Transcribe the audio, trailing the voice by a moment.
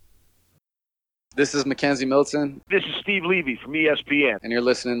This is Mackenzie Milton. This is Steve Levy from ESPN. And you're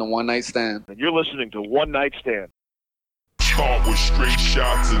listening to One Night Stand. And you're listening to One Night Stand. Start with straight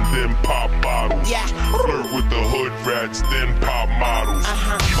shots and then pop bottles. Yeah. Flirt with the hood rats, then pop models.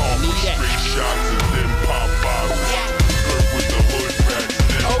 Start with straight shots and then pop bottles. Yeah. Flirt with the hood rats,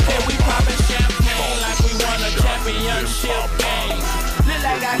 then okay, we poppin' champagne like we won a championship game. Look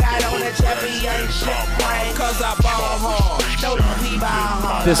like I got on a championship ring. Cause I ball hard. No, we ball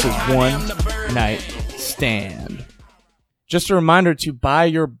hard. This is One Night Stand. Just a reminder to buy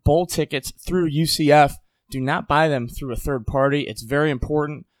your bowl tickets through UCF. Do not buy them through a third party. It's very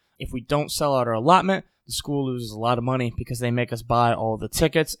important. If we don't sell out our allotment, the school loses a lot of money because they make us buy all the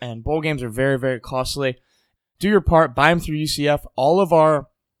tickets, and bowl games are very, very costly. Do your part. Buy them through UCF. All of our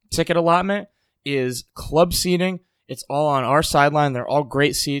ticket allotment is club seating. It's all on our sideline. They're all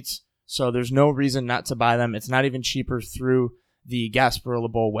great seats, so there's no reason not to buy them. It's not even cheaper through the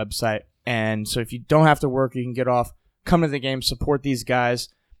Gasparilla Bowl website. And so if you don't have to work, you can get off, come to the game, support these guys.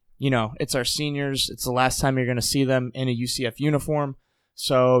 You know, it's our seniors. It's the last time you're going to see them in a UCF uniform.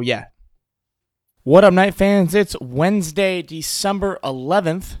 So, yeah. What up, Night fans? It's Wednesday, December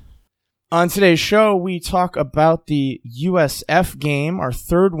 11th. On today's show, we talk about the USF game, our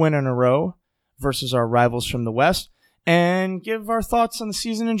third win in a row versus our rivals from the West, and give our thoughts on the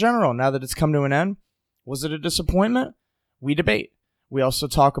season in general now that it's come to an end. Was it a disappointment? We debate. We also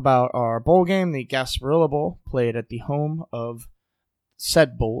talk about our bowl game, the Gasparilla Bowl, played at the home of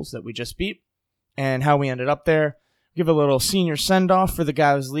said Bulls that we just beat, and how we ended up there. Give a little senior send-off for the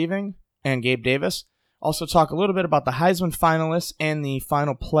guy who's leaving, and Gabe Davis. Also talk a little bit about the Heisman finalists and the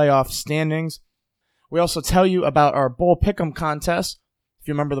final playoff standings. We also tell you about our Bowl Pick'em contest. If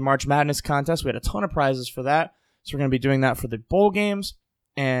you remember the March Madness contest, we had a ton of prizes for that. So we're going to be doing that for the bowl games,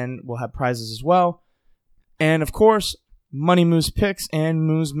 and we'll have prizes as well. And, of course, Money Moose Picks and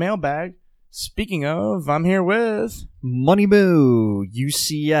Moose Mailbag. Speaking of, I'm here with Money Moo.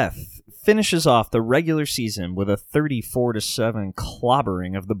 UCF finishes off the regular season with a 34-7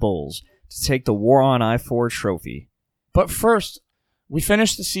 clobbering of the Bulls to take the War on I-4 trophy. But first, we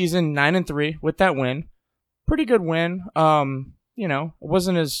finished the season 9-3 with that win. Pretty good win. You know, it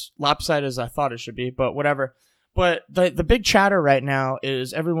wasn't as lopsided as I thought it should be, but whatever. But the big chatter right now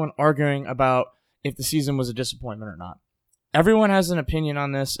is everyone arguing about if the season was a disappointment or not. Everyone has an opinion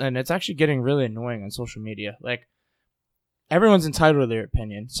on this, and it's actually getting really annoying on social media. Like, everyone's entitled to their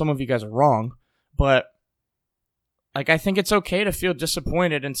opinion. Some of you guys are wrong, but like, I think it's okay to feel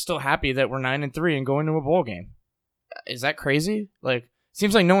disappointed and still happy that we're 9-3 and going to a bowl game. Is that crazy? Like,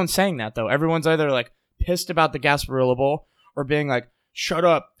 seems like no one's saying that though. Everyone's either like pissed about the Gasparilla Bowl or being like, "Shut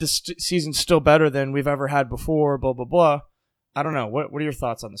up! This season's still better than we've ever had before." Blah blah blah. I don't know. What are your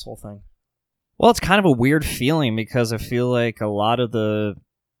thoughts on this whole thing? Well, it's kind of a weird feeling because I feel like a lot of the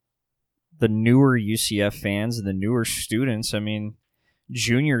newer UCF fans and the newer students, I mean,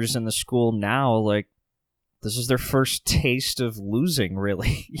 juniors in the school now, like, this is their first taste of losing,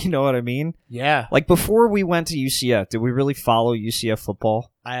 really. You know what I mean? Yeah. Like, before we went to UCF, did we really follow UCF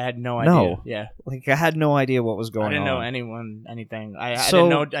football? I had no idea. No. Yeah. Like, I had no idea what was going on. I didn't know anything. I had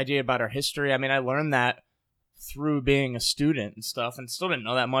no idea about our history. I mean, I learned that through being a student and stuff, and still didn't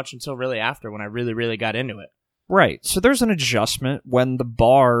know that much until really after, when I really, really got into it. Right. So there's an adjustment when the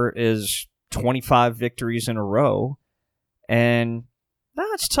bar is 25 victories in a row, and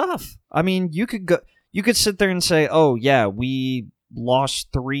that's tough. I mean, you could sit there and say, "Oh yeah, we lost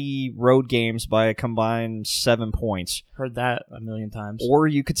 3 road games by a combined 7 points." Heard that a million times. Or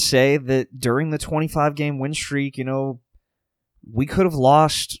you could say that during the 25-game win streak, you know, we could have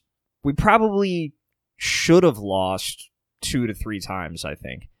lost. We probably should have lost 2 to 3 times, I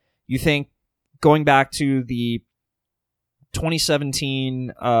think. You think, going back to the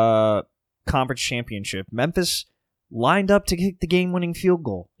 2017 conference championship, Memphis lined up to kick the game-winning field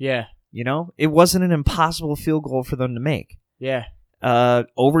goal. Yeah. You know? It wasn't an impossible field goal for them to make. Yeah.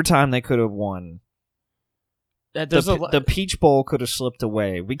 Overtime, they could have won. The Peach Bowl could have slipped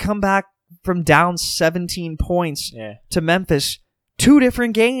away. We come back from down 17 points to Memphis 2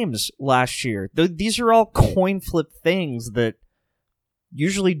 different games last year. These are all coin flip things that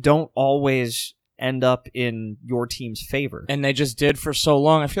usually don't always end up in your team's favor. And they just did for so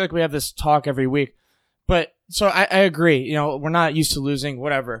long. I feel like we have this talk every week. But, so I agree. You know, we're not used to losing,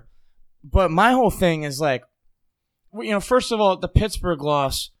 whatever. But my whole thing is like, you know, first of all, the Pittsburgh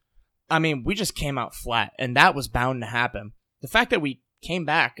loss, I mean, we just came out flat, and that was bound to happen. The fact that we came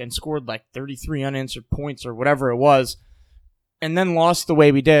back and scored like 33 unanswered points or whatever it was, and then lost the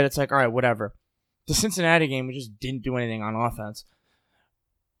way we did, it's like, all right, whatever. The Cincinnati game, we just didn't do anything on offense.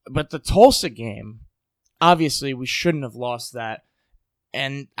 But the Tulsa game, obviously we shouldn't have lost that.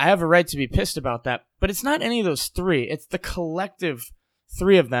 And I have a right to be pissed about that. But it's not any of those three. It's the collective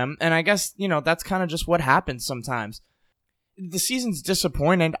three of them. And I guess, that's kind of just what happens sometimes. The season's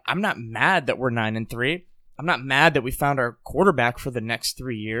disappointing. I'm not mad that we're 9-3. I'm not mad that we found our quarterback for the next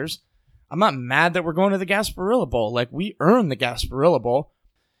 3 years. I'm not mad that we're going to the Gasparilla Bowl. Like, we earned the Gasparilla Bowl.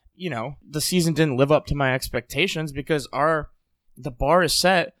 The season didn't live up to my expectations because the bar is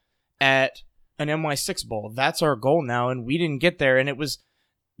set at an NY6 Bowl. That's our goal now, and we didn't get there, and it was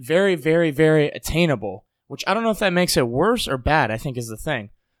very, very, very attainable, which I don't know if that makes it worse or bad, I think is the thing.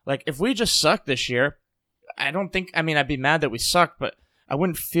 Like, if we just sucked this year, I'd be mad that we sucked, but I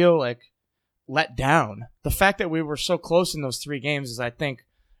wouldn't feel, like, let down. The fact that we were so close in those 3 games is, I think,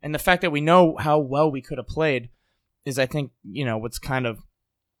 and the fact that we know how well we could have played is, I think, what's kind of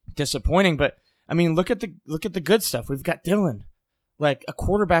disappointing. But, look at the good stuff. We've got Dylan. Like, a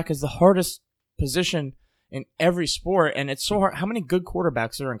quarterback is the hardest position in every sport, and it's so hard. How many good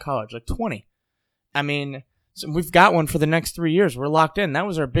quarterbacks are in college? Like 20. So we've got one for the next 3 years. We're locked in. That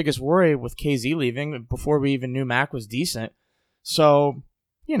was our biggest worry with KZ leaving before we even knew Mac was decent. So,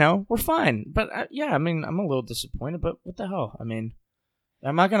 we're fine. But, I'm a little disappointed, but what the hell?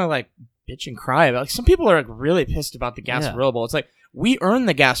 I'm not going to, bitch and cry about it. Some people are, really pissed about the Gasparilla Bowl. It's like, we earned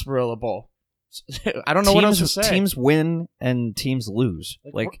the Gasparilla Bowl. I don't know what else to say. Teams win and teams lose.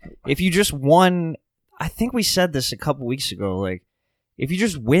 If you just won, I think we said this a couple weeks ago, if you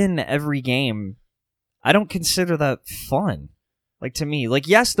just win every game, I don't consider that fun. To me,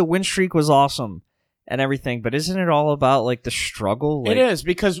 yes, the win streak was awesome and everything, but isn't it all about, the struggle? It is,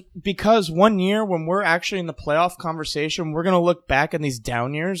 because 1 year when we're actually in the playoff conversation, we're going to look back in these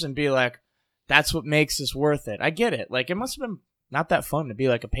down years and be like, that's what makes this worth it. I get it. It must have been not that fun to be,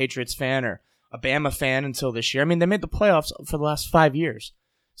 a Patriots fan or a Bama fan until this year. They made the playoffs for the last 5 years.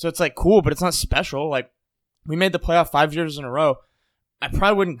 So it's, cool, but it's not special. We made the playoff 5 years in a row. I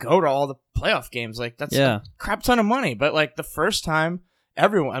probably wouldn't go to all the playoff games. That's a crap ton of money. But, the first time,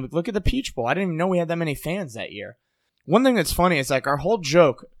 everyone, look at the Peach Bowl. I didn't even know we had that many fans that year. One thing that's funny is, our whole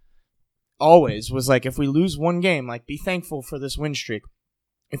joke always was, if we lose one game, be thankful for this win streak.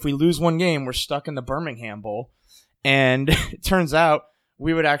 If we lose one game, we're stuck in the Birmingham Bowl. And it turns out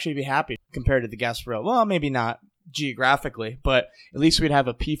we would actually be happy compared to the Gasparilla. Well, maybe not geographically, but at least we'd have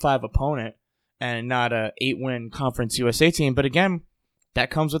a P5 opponent and not a 8-win Conference USA team. But again,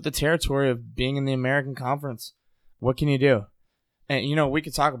 that comes with the territory of being in the American Conference. What can you do? And, we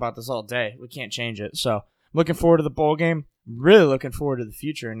could talk about this all day. We can't change it. So, looking forward to the bowl game. Really looking forward to the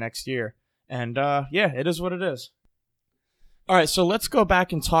future next year. And, it is what it is. All right, so let's go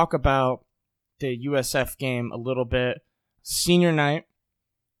back and talk about the USF game a little bit. Senior night.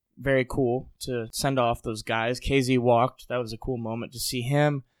 Very cool to send off those guys. KZ walked. That was a cool moment to see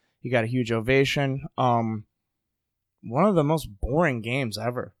him. He got a huge ovation. One of the most boring games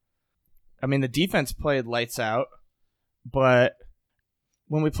ever. The defense played lights out, but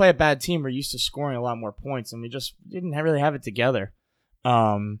when we play a bad team, we're used to scoring a lot more points, and we just didn't really have it together,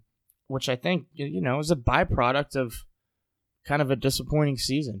 which I think, is a byproduct of kind of a disappointing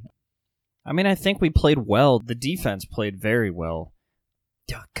season. I think we played well. The defense played very well.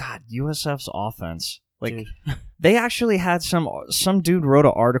 God, USF's offense. They actually had some dude wrote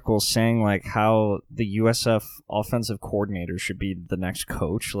an article saying how the USF offensive coordinator should be the next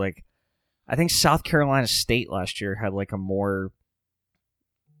coach. I think South Carolina State last year had a more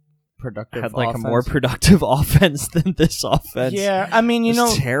productive offense than this offense. Yeah,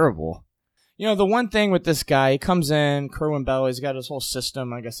 it's terrible. The one thing with this guy, he comes in, Kerwin Bell, he's got his whole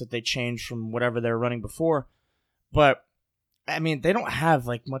system, I guess, that they changed from whatever they were running before. But they don't have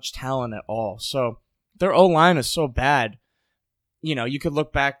much talent at all. So their O-line is so bad. You could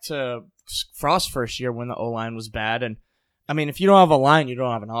look back to Frost's first year when the O-line was bad. And, if you don't have a line, you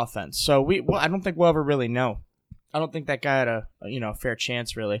don't have an offense. So I don't think we'll ever really know. I don't think that guy had a fair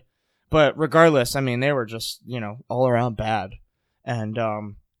chance, really. But regardless, they were just, all around bad. And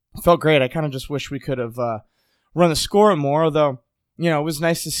felt great. I kind of just wish we could have run the score more, although, it was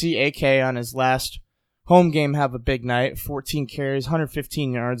nice to see AK on his last home game have a big night. 14 carries,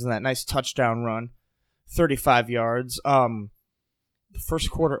 115 yards, and that nice touchdown run. 35 yards. The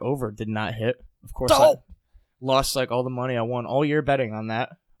first quarter over did not hit. Of course, I lost all the money I won all year betting on that,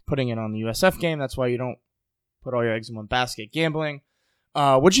 putting it on the USF game. That's why you don't put all your eggs in one basket. Gambling.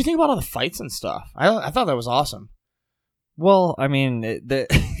 What'd you think about all the fights and stuff? I thought that was awesome. Well, I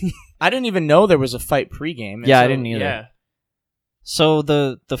didn't even know there was a fight pregame. Yeah, I didn't either. Yeah. So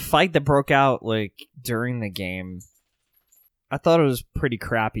the fight that broke out during the game, I thought it was pretty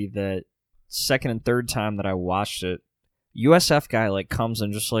crappy that second and third time that I watched it, USF guy comes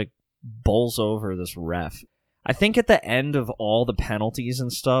and just bowls over this ref. I think at the end of all the penalties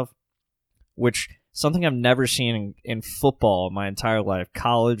and stuff, which something I've never seen in football my entire life,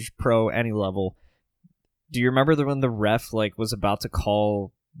 college, pro, any level. Do you remember when the ref was about to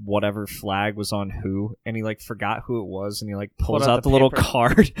call whatever flag was on who, and he forgot who it was, and he pulls out the little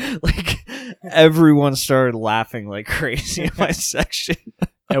card? Everyone started laughing like crazy in my section.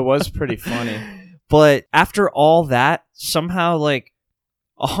 It was pretty funny. But after all that, somehow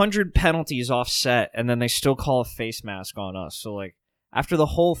 100 penalties offset, and then they still call a face mask on us. So after the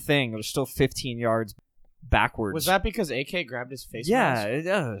whole thing, it was still 15 yards backwards. Was that because AK grabbed his face mask?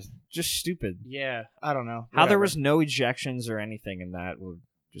 Yeah, just stupid. Yeah, I don't know. How there was no ejections or anything in that would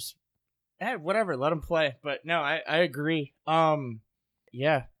just... whatever, let him play. But no, I agree.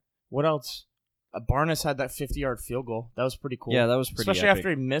 Yeah, what else? Barnes had that 50-yard field goal. That was pretty cool. Yeah, that was pretty Especially epic. after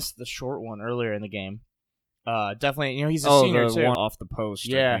he missed the short one earlier in the game. Definitely, he's a senior too. One off the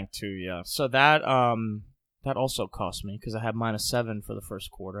post, I think, too, yeah. So that also cost me because I had -7 for the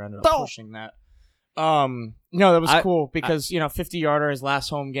first quarter. I ended up pushing that. No, that was cool because 50-yarder, his last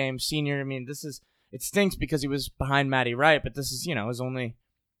home game, senior. I mean, it stinks because he was behind Matty Wright, but this is his only.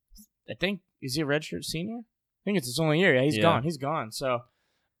 I think is he a redshirt senior? I think it's his only year. Yeah, he's gone. He's gone. So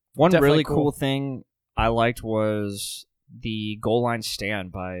one really cool thing I liked was the goal line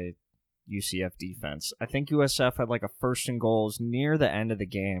stand by UCF defense. I think USF had a 1st and goals near the end of the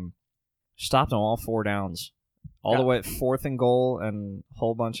game. Stopped on all 4 downs. All the way at 4th and goal and a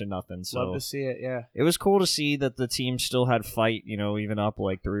whole bunch of nothing. So love to see it, yeah. It was cool to see that the team still had fight, even up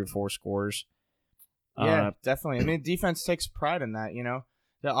 3 or 4 scores. Yeah, definitely. I mean, defense takes pride in that,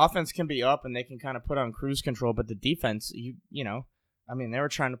 The offense can be up and they can kind of put on cruise control, but the defense, they were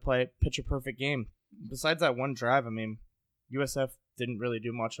trying to pitch a perfect game. Besides that one drive, USF didn't really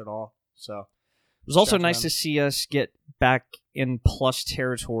do much at all. So it was also nice to see us get back in plus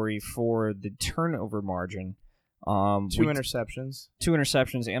territory for the turnover margin. 2 interceptions. 2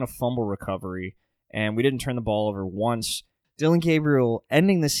 interceptions and a fumble recovery, and we didn't turn the ball over once. Dillon Gabriel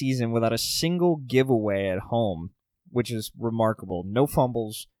ending the season without a single giveaway at home, which is remarkable. No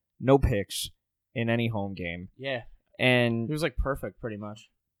fumbles, no picks in any home game. Yeah. And he was perfect pretty much.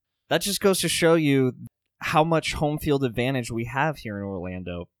 That just goes to show you how much home field advantage we have here in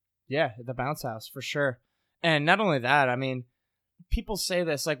Orlando. Yeah, the bounce house for sure. And not only that, people say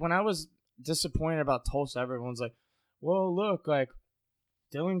this, when I was disappointed about Tulsa, everyone's like, well, look,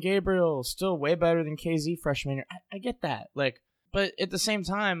 Dillon Gabriel is still way better than KZ freshman year. I get that. But at the same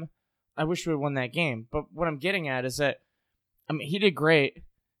time, I wish we had won that game. But what I'm getting at is that, he did great,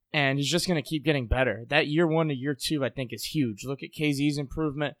 and he's just going to keep getting better. That year 1 to year 2, I think, is huge. Look at KZ's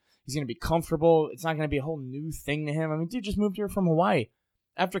improvement. He's going to be comfortable. It's not going to be a whole new thing to him. Dude just moved here from Hawaii.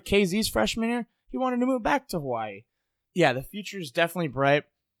 After KZ's freshman year, he wanted to move back to Hawaii. Yeah, the future is definitely bright.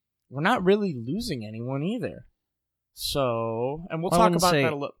 We're not really losing anyone either. So, and we'll talk about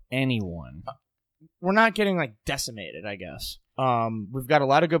that a little. Anyone. We're not getting decimated, I guess. We've got a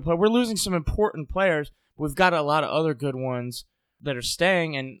lot of good players. We're losing some important players. We've got a lot of other good ones that are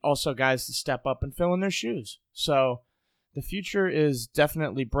staying, and also guys to step up and fill in their shoes. So the future is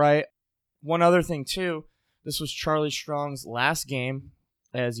definitely bright. One other thing, too, this was Charlie Strong's last game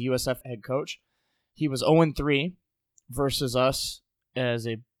as USF head coach. He was 0-3 versus us as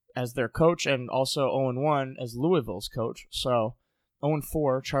their coach, and also 0-1 as Louisville's coach. So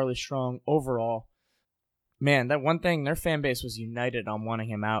 0-4, Charlie Strong overall. Man, that one thing, their fan base was united on wanting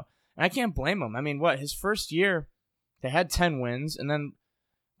him out. And I can't blame them. His first year, they had 10 wins, and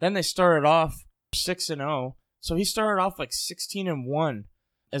then they started off 6-0. So he started off 16-1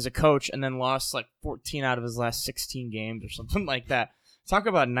 as a coach, and then lost 14 out of his last 16 games or something like that. Talk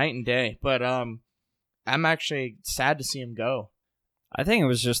about night and day. But I'm actually sad to see him go. I think it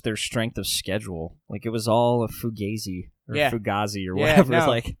was just their strength of schedule. It was all a Fugazi or Fugazi or whatever.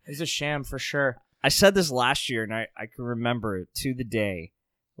 No, it was a sham for sure. I said this last year, and I can remember it to the day.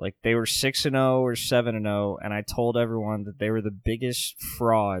 They were 6-0 or 7-0, and I told everyone that they were the biggest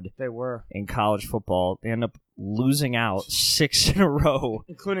fraud they were in college football. They ended up losing out 6 in a row.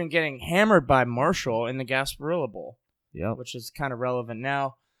 Including getting hammered by Marshall in the Gasparilla Bowl. Yeah, which is kind of relevant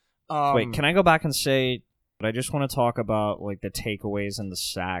now. Wait, can I go back and say, but I just want to talk about the takeaways and the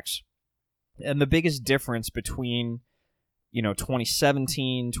sacks. And the biggest difference between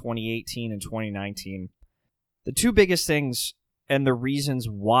 2017, 2018, and 2019. The two biggest things and the reasons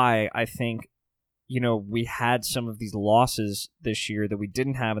why I think, we had some of these losses this year that we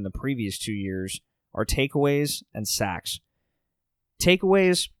didn't have in the previous 2 years are takeaways and sacks.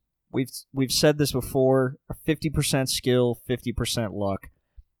 Takeaways, we've said this before, 50% skill, 50% luck.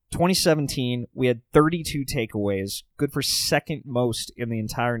 2017, we had 32 takeaways, good for second most in the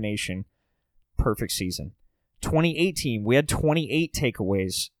entire nation. Perfect season. 2018, we had 28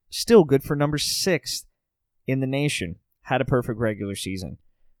 takeaways. Still good for number 6 in the nation. Had a perfect regular season.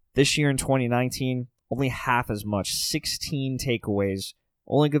 This year in 2019, only half as much. 16 takeaways.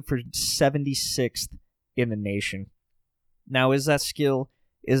 Only good for 76th in the nation. Now, is that skill?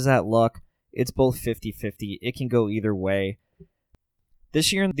 Is that luck? It's both 50-50. It can go either way.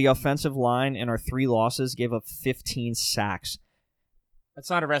 This year, the offensive line in our 3 losses gave up 15 sacks. That's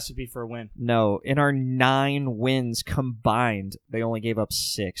not a recipe for a win. No. In our 9 wins combined, they only gave up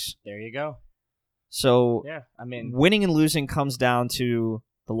 6. There you go. So, yeah, I mean, winning and losing comes down to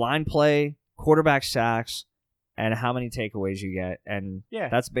the line play, quarterback sacks, and how many takeaways you get. And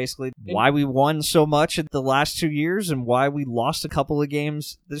that's basically why we won so much in the last 2 years and why we lost a couple of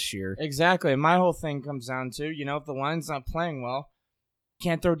games this year. Exactly. My whole thing comes down to, if the line's not playing well, you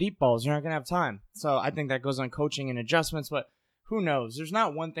can't throw deep balls. You're not going to have time. So I think that goes on coaching and adjustments, but who knows? There's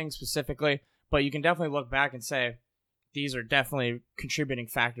not one thing specifically, but you can definitely look back and say these are definitely contributing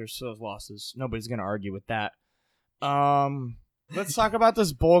factors to those losses. Nobody's going to argue with that. Let's talk about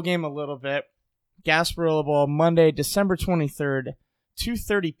this bowl game a little bit. Gasparilla Bowl, Monday, December 23rd,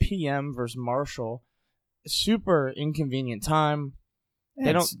 2:30 p.m. versus Marshall. Super inconvenient time.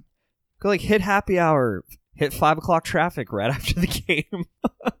 They don't go hit happy hour, hit 5 o'clock traffic right after the game.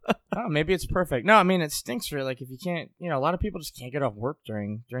 Oh, maybe it's perfect. No, I mean, it stinks for if you can't, a lot of people just can't get off work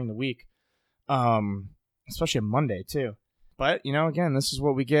during the week, especially a Monday too. But, again, this is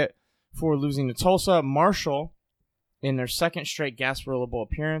what we get for losing to Tulsa. Marshall, in their second straight Gasparilla Bowl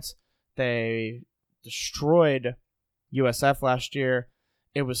appearance, they destroyed USF last year.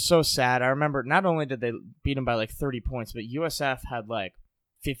 It was so sad. I remember not only did they beat them by 30 points, but USF had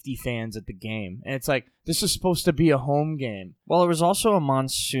 50 fans at the game. And it's this is supposed to be a home game. Well, it was also a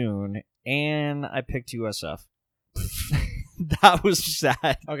monsoon, and I picked USF. That was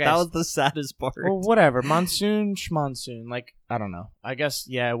sad. Okay. That was the saddest part. Well, whatever. Monsoon, schmonsoon. I don't know. I guess,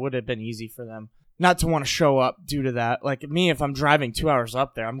 it would have been easy for them not to want to show up due to that. Me, if I'm driving 2 hours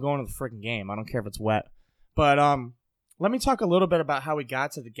up there, I'm going to the freaking game. I don't care if it's wet. But let me talk a little bit about how we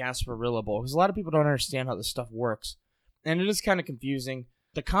got to the Gasparilla Bowl, because a lot of people don't understand how this stuff works. And it is kind of confusing.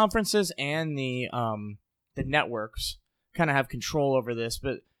 The conferences and the networks kind of have control over this,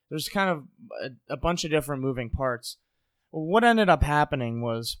 but there's kind of a bunch of different moving parts. What ended up happening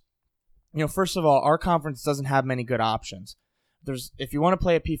was, first of all, our conference doesn't have many good options. If you want to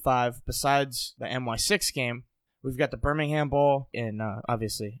play a P5, besides the NY6 game, we've got the Birmingham Bowl in,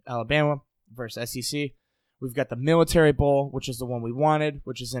 obviously, Alabama versus SEC. We've got the Military Bowl, which is the one we wanted,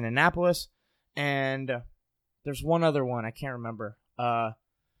 which is in Annapolis. And there's one other one, I can't remember.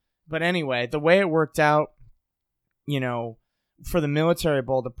 But anyway, the way it worked out, for the Military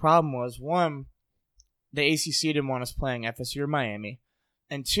Bowl, the problem was, one, the ACC didn't want us playing FSU or Miami.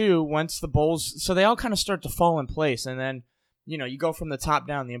 And two, once the bowls, so they all kind of start to fall in place. And then, you go from the top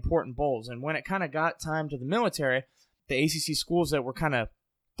down, the important bowls. And when it kind of got time to the Military, the ACC schools that were kind of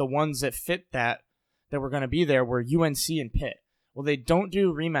the ones that fit that were going to be there were UNC and Pitt. Well, they don't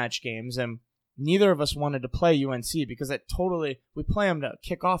do rematch games, and neither of us wanted to play UNC because we play them to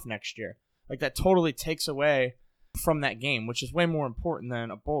kick off next year. That totally takes away from that game, which is way more important than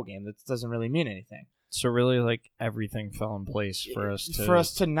a bowl game. That doesn't really mean anything. So really, everything fell in place for us to... For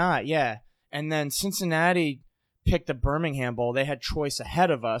us to not, yeah. And then Cincinnati picked the Birmingham Bowl. They had choice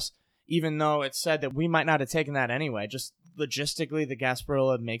ahead of us, even though it said that we might not have taken that anyway. Just logistically, the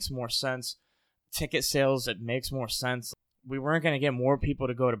Gasparilla makes more sense. Ticket sales, it makes more sense. We weren't going to get more people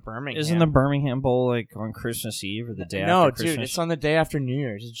to go to Birmingham. Isn't the Birmingham Bowl on Christmas Eve or the day after Christmas? No, dude, it's on the day after New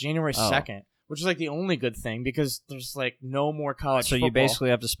Year's. It's January 2nd, which is the only good thing because there's no more college football. So you basically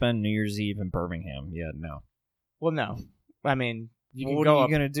have to spend New Year's Eve in Birmingham. Yeah, no. Well, no. I mean, what are you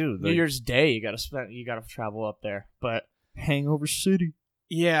going to do? New Year's Day, you got to travel up there. But Hangover City.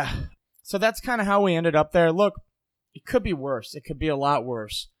 Yeah. So that's kind of how we ended up there. Look, it could be worse. It could be a lot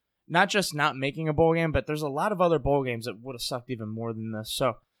worse. Not just not making a bowl game, but there's a lot of other bowl games that would have sucked even more than this.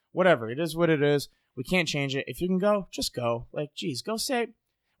 So, whatever. It is what it is. We can't change it. If you can go, just go. Go say,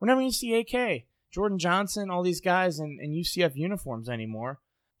 whenever you see AK, Jordan Johnson, all these guys in UCF uniforms anymore,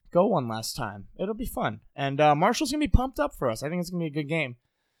 go one last time. It'll be fun. And Marshall's going to be pumped up for us. I think it's going to be a good game.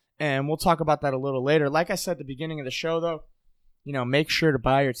 And we'll talk about that a little later. Like I said at the beginning of the show, though, make sure to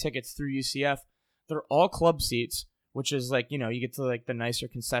buy your tickets through UCF. They're all club seats, which is you get to the nicer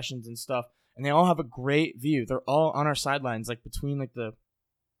concessions and stuff, and they all have a great view. They're all on our sidelines, between the,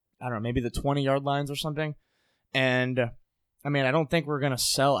 I don't know, maybe the 20-yard lines or something. And I mean, I don't think we're gonna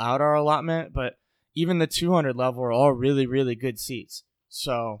sell out our allotment, but even the 200 level are all really, really good seats.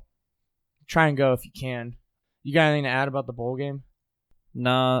 So try and go if you can. You got anything to add about the bowl game?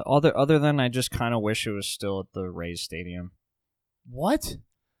 Nah, other than I just kind of wish it was still at the Rays Stadium. What?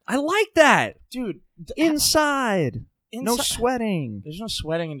 I like that, dude. Inside. No sweating. There's no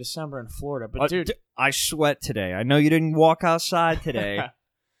sweating in December in Florida, but dude, I sweat today. I know you didn't walk outside today.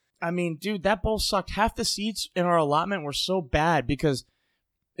 I mean, dude, that bowl sucked. Half the seats in our allotment were so bad because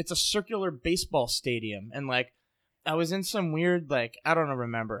it's a circular baseball stadium, and like I was in some weird I don't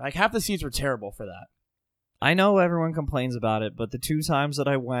remember. Like half the seats were terrible for that. I know everyone complains about it, but the 2 times that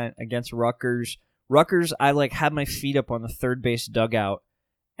I went against Rutgers, I had my feet up on the third base dugout,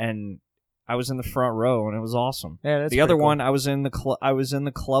 and I was in the front row, and it was awesome. Yeah, that's the other cool. one, I was in the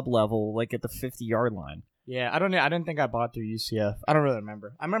club level, at the 50-yard line. Yeah, I didn't think I bought through UCF. I don't really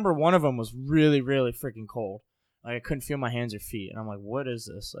remember. I remember one of them was really, really freaking cold. Like I couldn't feel my hands or feet, and I'm like, "What is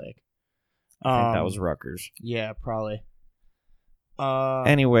this?" Like, I think that was Rutgers. Yeah, probably.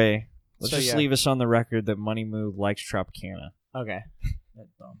 Anyway. Let's just leave us on the record that Money Moo likes Tropicana. Okay. That's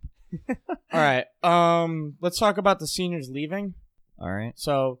dumb. All right. Let's talk about the seniors leaving. All right.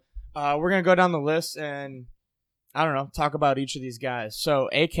 So we're going to go down the list and, I don't know, talk about each of these guys. So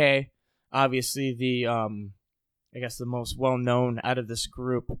AK, obviously the, I guess the most well-known out of this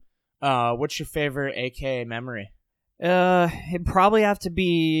group. What's your favorite AK memory? It'd probably have to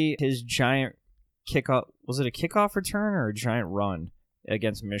be his giant kickoff. Was it a kickoff return or a giant run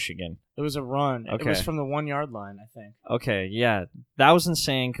against Michigan? It was a run. Okay. It was from the 1-yard line, I think. Okay, yeah. That was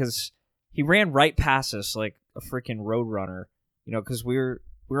insane because he ran right past us like a freaking road runner, because we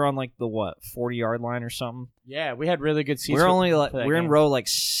were on the 40-yard line or something. Yeah, we had really good seats. We're in row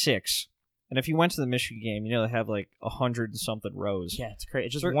 6. And if you went to the Michigan game, they have 100 and something rows. Yeah, it's great.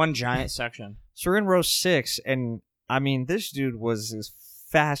 It's just one giant section. So we're in row 6, and I mean, this dude was as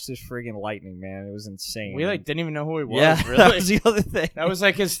fast as friggin' lightning, man. It was insane. We didn't even know who he was. Yeah, really. That was the other thing. That was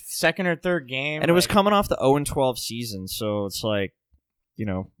his second or third game, and it was coming off the 0-12 season. So it's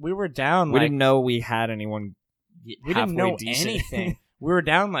we were down. We didn't know we had anyone. We didn't know decent. anything. We were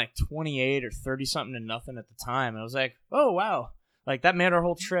down 28 or 30 something to nothing at the time. And I was like, oh wow, that made our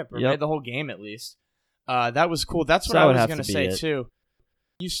whole trip, or made the whole game at least. That was cool. That's what I was gonna say too.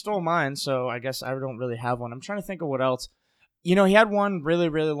 You stole mine, so I guess I don't really have one. I'm trying to think of what else. He had one really,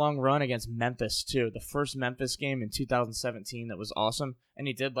 really long run against Memphis, too. The first Memphis game in 2017 that was awesome. And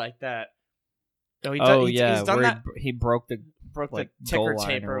he did that. He's done that. He broke the ticker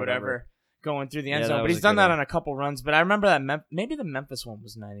tape or whatever going through the end zone. But he's done that on a couple runs. But I remember that maybe the Memphis one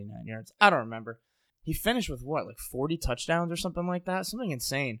was 99 yards. I don't remember. He finished with 40 touchdowns or something like that? Something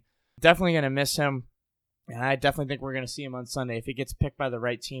insane. Definitely going to miss him. And I definitely think we're going to see him on Sunday if he gets picked by the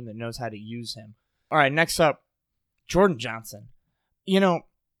right team that knows how to use him. All right, next up. Jordan Johnson.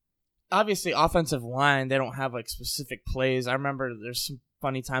 Obviously offensive line, they don't have specific plays. I remember there's some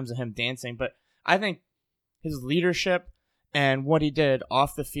funny times of him dancing, but I think his leadership and what he did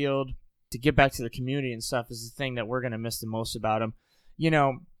off the field to give back to the community and stuff is the thing that we're going to miss the most about him. He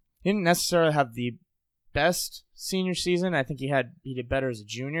didn't necessarily have the best senior season. I think he did better as a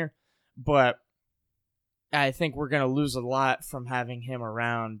junior, but I think we're going to lose a lot from having him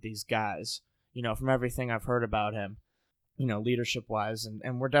around these guys. From everything I've heard about him, leadership-wise,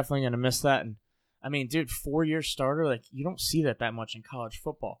 and we're definitely going to miss that. And, I mean, dude, 4-year starter, you don't see that much in college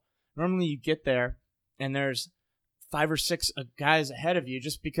football. Normally you get there, and there's 5 or 6 guys ahead of you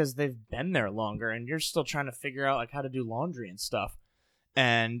just because they've been there longer, and you're still trying to figure out, how to do laundry and stuff.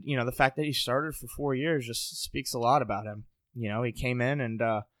 And, the fact that he started for 4 years just speaks a lot about him. He came in and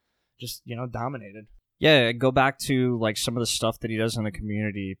just, dominated. Yeah, go back to, some of the stuff that he does in the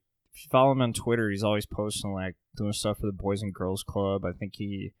community. If you follow him on Twitter, he's always posting doing stuff for the Boys and Girls Club. I think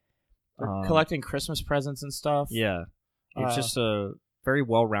he collecting Christmas presents and stuff. Yeah, he's just a very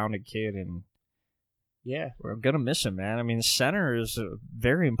well-rounded kid, and we're gonna miss him, man. I mean, the center is a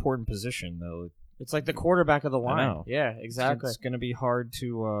very important position, though. It's like the quarterback of the line. I know. Yeah, exactly. It's gonna be hard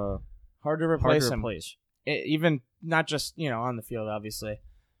to replace him. Even not just on the field, obviously,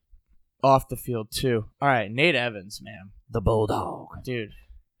 off the field too. All right, Nate Evans, man, the Bulldog, dude.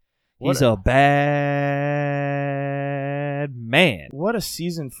 He's a bad man. What a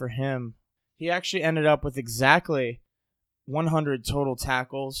season for him. He actually ended up with exactly 100 total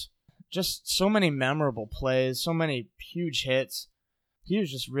tackles. Just so many memorable plays, so many huge hits. He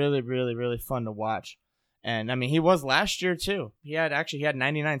was just really, really, really fun to watch. And, I mean, he was last year, too. He had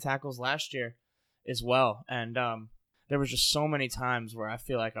 99 tackles last year as well. And there was just so many times where I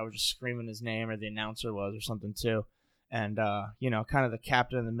feel like I was just screaming his name, or the announcer was, or something, too. And, kind of the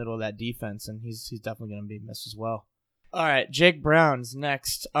captain in the middle of that defense, and he's definitely going to be missed as well. All right, Jake Brown's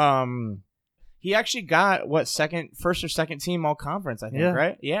next. He actually got, first or second team all-conference, I think,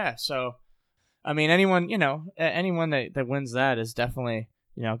 right? Yeah, so I mean, anyone that wins that is definitely,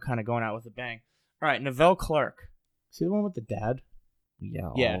 kind of going out with a bang. All right, Neville Clark. Is he the one with the dad? Yeah,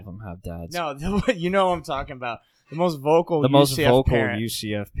 all of them have dads. No, you know what I'm talking about. The most vocal parent.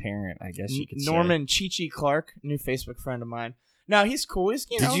 UCF parent, I guess you could say. Norman Chi-Chi Clark, new Facebook friend of mine. No, he's cool.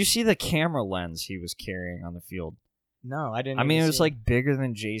 Did you see the camera lens he was carrying on the field? No, I didn't. I mean, it was like bigger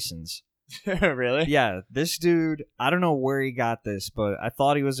than Jason's. Really? Yeah, this dude, I don't know where he got this, but I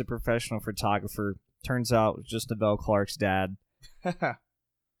thought he was a professional photographer. Turns out it was just Neville Clark's dad.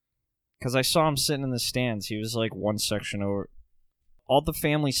 Because I saw him sitting in the stands. He was like one section over. All the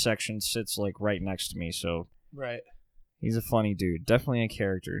family section sits like right next to me, so right. He's a funny dude. Definitely a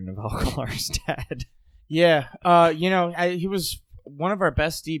character, Neville Clark's dad. Yeah, he was one of our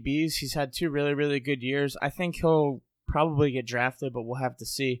best DBs. He's had 2 really, really good years. I think he'll probably get drafted, but we'll have to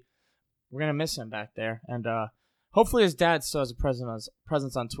see. We're going to miss him back there. And hopefully his dad still has a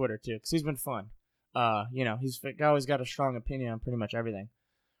presence on Twitter, too, because he's been fun. He's always got a strong opinion on pretty much everything.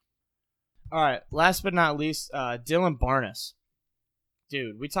 All right, last but not least, Dylan Barnes.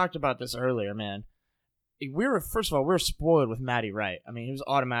 Dude, we talked about this earlier, man. First of all, we were spoiled with Matty Wright. I mean, he was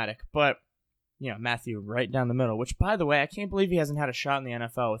automatic, but, Matthew right down the middle, which, by the way, I can't believe he hasn't had a shot in the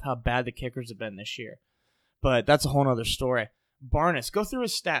NFL with how bad the kickers have been this year. But that's a whole other story. Barnes, go through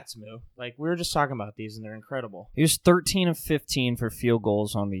his stats, Moo. Like, we were just talking about these, and they're incredible. He was 13 of 15 for field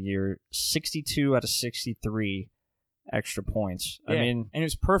goals on the year, 62 out of 63 extra points. Yeah, I mean, and he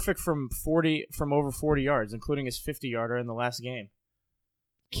was perfect from over 40 yards, including his 50-yarder in the last game.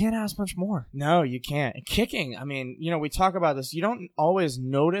 Can't ask much more. No, you can't. Kicking, I mean, we talk about this. You don't always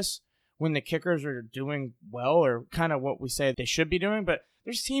notice when the kickers are doing well or kind of what we say they should be doing, but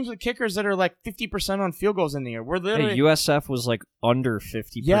there's teams with kickers that are like 50% on field goals in the year. We're literally USF was like under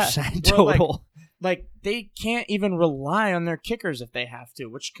 50% total. Like they can't even rely on their kickers if they have to,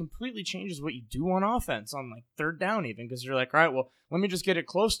 which completely changes what you do on offense on like third down even, because you're like, all right, well, let me just get it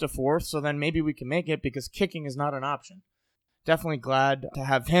close to fourth, so then maybe we can make it, because kicking is not an option. Definitely glad to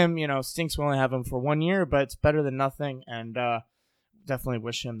have him. Stinks we only have him for 1 year, but it's better than nothing, and definitely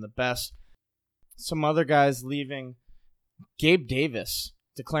wish him the best. Some other guys leaving. Gabe Davis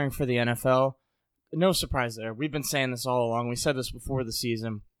declaring for the NFL. No surprise there. We've been saying this all along. We said this before the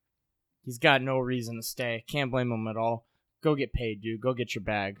season. He's got no reason to stay. Can't blame him at all. Go get paid, dude. Go get your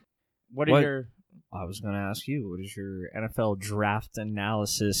bag. I was going to ask you, what is your NFL draft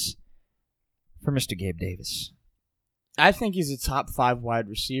analysis for Mr. Gabe Davis? I think he's a top 5 wide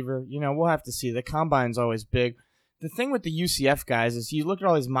receiver. We'll have to see. The combine's always big. The thing with the UCF guys is you look at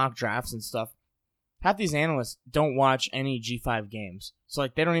all these mock drafts and stuff. Half these analysts don't watch any G5 games. So,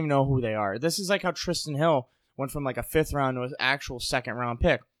 they don't even know who they are. This is like how Tristan Hill went from, a 5th round to an actual 2nd round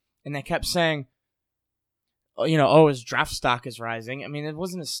pick. And they kept saying, his draft stock is rising. I mean, it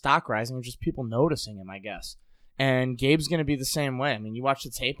wasn't his stock rising. It was just people noticing him, I guess. And Gabe's going to be the same way. I mean, you watch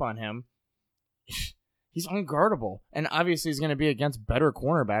the tape on him. He's unguardable. And obviously he's going to be against better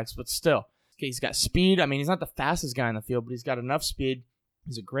cornerbacks, but still. He's got speed. I mean, he's not the fastest guy in the field, but he's got enough speed.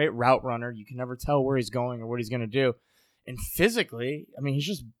 He's a great route runner. You can never tell where he's going or what he's going to do. And physically, I mean, he's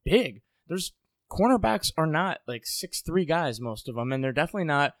just big. Cornerbacks are not 6'3" guys, most of them, and they're definitely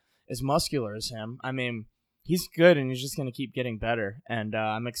not as muscular as him. I mean, he's good, and he's just going to keep getting better. And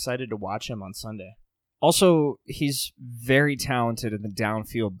I'm excited to watch him on Sunday. Also, he's very talented in the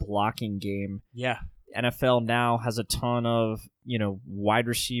downfield blocking game. Yeah. NFL now has a ton of, wide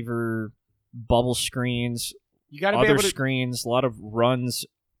receiver bubble screens, screens, a lot of runs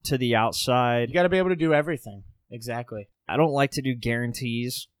to the outside. You got to be able to do everything. Exactly. I don't like to do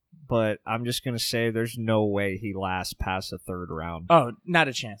guarantees, but I'm just going to say there's no way he lasts past the 3rd round. Oh, not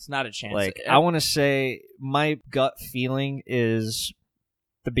a chance. Not a chance. I want to say my gut feeling is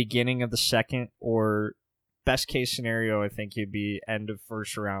the beginning of the 2nd, or best case scenario, I think he'd be end of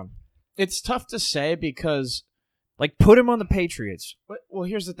 1st round. It's tough to say because... put him on the Patriots. Well,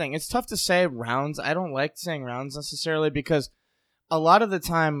 here's the thing. It's tough to say rounds. I don't like saying rounds necessarily because a lot of the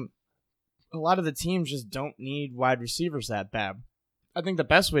time, a lot of the teams just don't need wide receivers that bad. I think the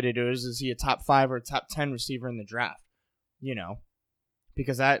best way to do it is he a top 5 or a top 10 receiver in the draft,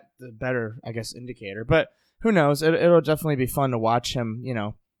 because that's a better, I guess, indicator. But who knows? It'll definitely be fun to watch him,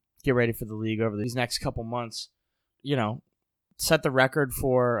 get ready for the league over these next couple months. Set the record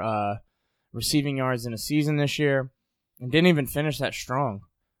for receiving yards in a season this year, and didn't even finish that strong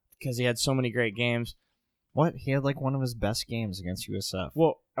because he had so many great games. What? He had one of his best games against USF.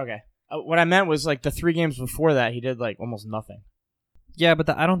 Well, okay. What I meant was the 3 games before that, he did almost nothing. Yeah, but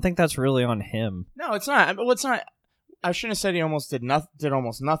I don't think that's really on him. No, it's not. Well, it's not. I shouldn't have said he almost did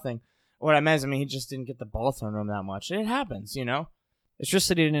almost nothing. What I meant is, he just didn't get the ball thrown to him that much. It happens, It It's just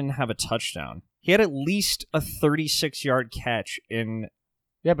that he didn't have a touchdown. He had at least a 36-yard catch in...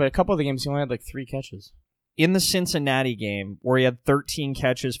 Yeah, but a couple of the games he only had like 3 catches. In the Cincinnati game, where he had 13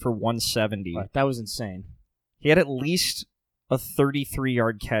 catches for 170. Right, that was insane. He had at least a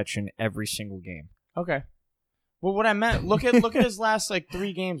 33-yard catch in every single game. Okay. Well, what I meant, look at his last like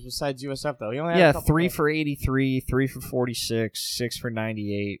 3 games besides USF though. He only had a couple 3 for 83, 3 for 46, 6 for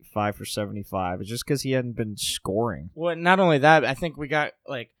 98, 5 for 75. It's just because he hadn't been scoring. Well, not only that, I think we got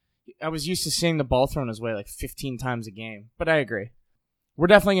like I was used to seeing the ball thrown his way like 15 times a game. But I agree, we're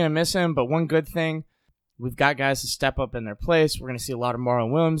definitely gonna miss him. But one good thing, we've got guys to step up in their place. We're gonna see a lot of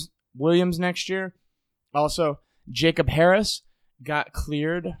Marlon Williams next year. Also, Jacob Harris got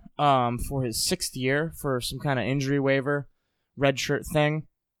cleared for his 6th year for some kind of injury waiver, red shirt thing.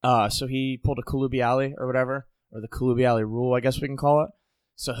 So he pulled a Kalubi or whatever, or the Kalubi rule, I guess we can call it.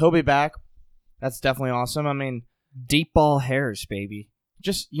 So he'll be back. That's definitely awesome. I mean, deep ball Harris, baby.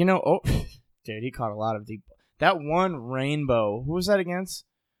 Just, dude, he caught a lot of deep. That one rainbow, who was that against?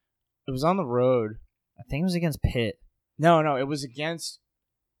 It was on the road. I think it was against Pitt. No, it was against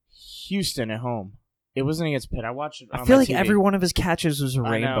Houston at home. It wasn't against Pitt. I watched it on I feel like TV. Every one of his catches was a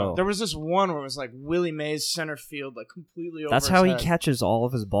rainbow. There was this one where it was like Willie Mays center field, like completely over That's his how head. he catches all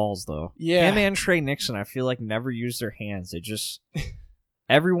of his balls, though. Yeah. Him and Trey Nixon, I feel like, never use their hands. They just...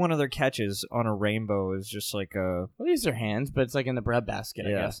 every one of their catches on a rainbow is just like a... Well, they use their hands, but it's like in the breadbasket,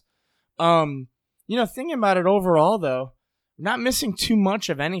 I guess. Thinking about it overall, though, not missing too much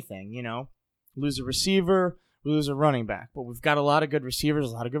of anything, Lose a receiver, we lose a running back. But we've got a lot of good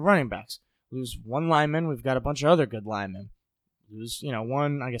receivers, a lot of good running backs. Lose one lineman, we've got a bunch of other good linemen. Lose, 2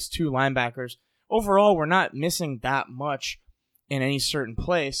 linebackers. Overall, we're not missing that much in any certain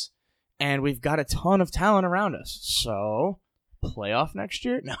place, and we've got a ton of talent around us. So, playoff next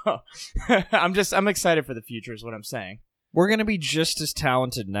year? No. I'm excited for the future is what I'm saying. We're going to be just as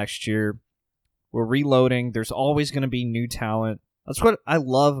talented next year. We're reloading. There's always going to be new talent. That's what I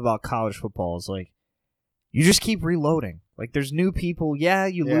love about college football is like, you just keep reloading. Like, there's new people. Yeah,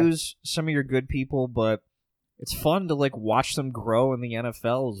 you lose some of your good people, but it's fun to, like, watch them grow in the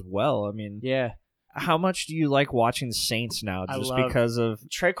NFL as well. I mean, how much do you like watching the Saints now just because of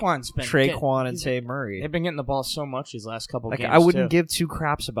Traquan and Tay Murray? They've been getting the ball so much these last couple games, I wouldn't give 2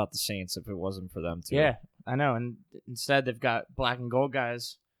 craps about the Saints if it wasn't for them, too. Yeah, I know. And instead, they've got black and gold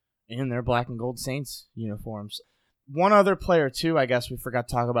guys in their black and gold Saints uniforms. One other player, too, I guess we forgot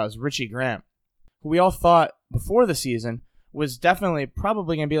to talk about is Richie Grant, who we all thought before the season was definitely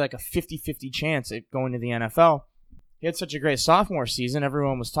probably going to be like a 50-50 chance at going to the NFL. He had such a great sophomore season.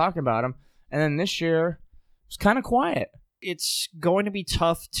 Everyone was talking about him. And then this year, it was kind of quiet. It's going to be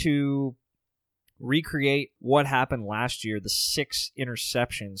tough to recreate what happened last year, the 6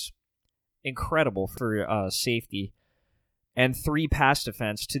 interceptions. Incredible for safety. And 3 pass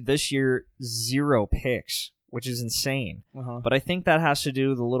defense to this year, 0 picks, which is insane. But I think that has to do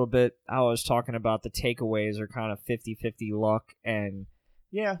with a little bit how I was talking about the takeaways are kind of 50-50 luck and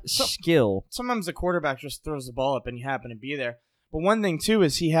skill. Sometimes the quarterback just throws the ball up and you happen to be there. But one thing, too,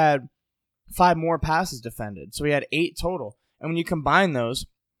 is he had 5 more passes defended. So he had 8 total. And when you combine those,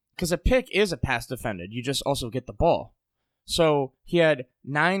 because a pick is a pass defended, you just also get the ball. So he had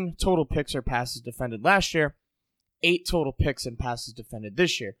 9 total picks or passes defended last year, 8 total picks and passes defended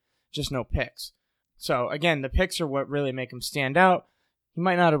this year, just no picks. So, again, the picks are what really make him stand out. He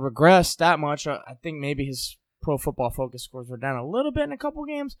might not have regressed that much. I think maybe his Pro Football Focus scores were down a little bit in a couple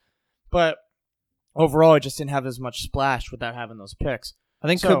games. But overall, he just didn't have as much splash without having those picks. I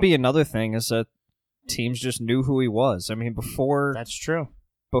think could be another thing is that teams just knew who he was. I mean, That's true.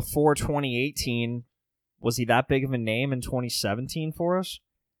 Before 2018, was he that big of a name in 2017 for us?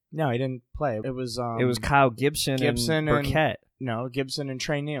 No, he didn't play. It was Kyle Gibson and Burkett. Gibson and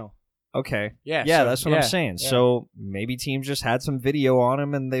Trey Neal. Okay. Yeah, that's what I'm saying. Yeah. So maybe teams just had some video on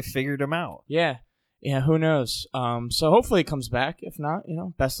him and they figured him out. Yeah, who knows? So hopefully he comes back. If not,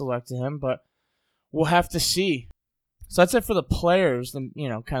 best of luck to him. But we'll have to see. So that's it for the players,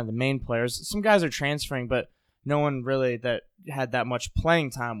 kind of the main players. Some guys are transferring, but no one really that had that much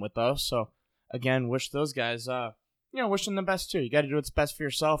playing time with us. So, again, wish those guys, wish them the best too. You got to do what's best for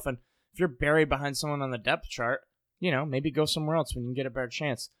yourself. And if you're buried behind someone on the depth chart, maybe go somewhere else when you can get a better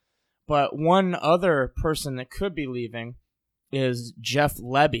chance. But one other person that could be leaving is Jeff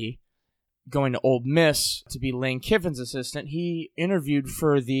Lebby, going to Ole Miss to be Lane Kiffin's assistant. He interviewed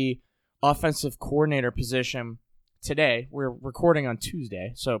for the offensive coordinator position today. We're recording on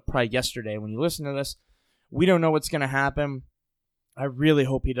Tuesday, so probably yesterday when you listen to this. We don't know what's going to happen. I really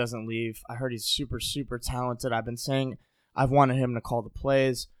hope he doesn't leave. I heard he's super, super talented. I've been saying I've wanted him to call the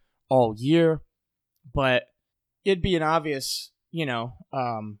plays all year, but it'd be an obvious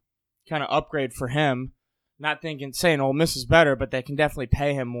kind of upgrade for him. Not saying Ole Miss is better, but they can definitely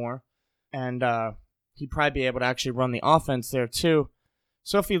pay him more. And he'd probably be able to actually run the offense there too.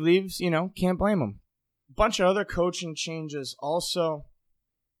 So if he leaves, can't blame him. A bunch of other coaching changes also.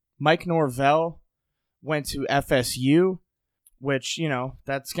 Mike Norvell went to FSU, which,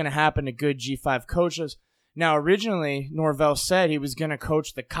 that's going to happen to good G5 coaches. Now, originally, Norvell said he was going to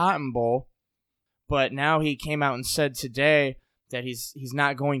coach the Cotton Bowl, but now he came out and said today that he's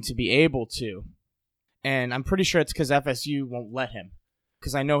not going to be able to. And I'm pretty sure it's because FSU won't let him,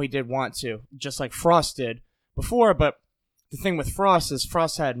 because I know he did want to, just like Frost did before. But the thing with Frost is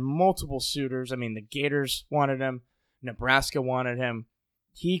Frost had multiple suitors. I mean, the Gators wanted him. Nebraska wanted him.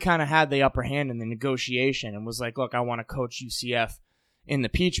 He kind of had the upper hand in the negotiation and was like, look, I want to coach UCF in the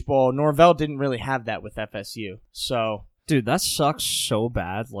Peach Bowl. Norvell didn't really have that with FSU. So, dude, that sucks so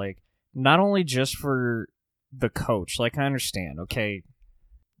bad. Like, not only just for the coach. Like, I understand, okay,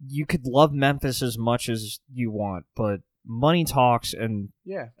 you could love Memphis as much as you want, but money talks, and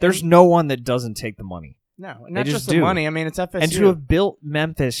there's no one that doesn't take the money. No, not just the money. I mean, it's FSU. And to have built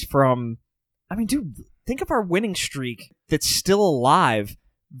Memphis from, I mean, dude, think of our winning streak that's still alive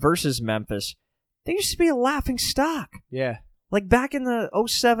versus Memphis. They used to be a laughing stock. Yeah. Like back in the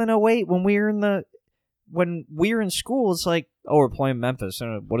 07, 08, when we were in school, it's like, oh, we're playing Memphis.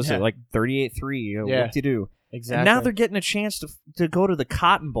 What is it, like 38-3? What do you do? Exactly. And now they're getting a chance to go to the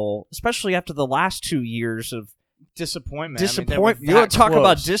Cotton Bowl, especially after the last 2 years of disappointment. You want to talk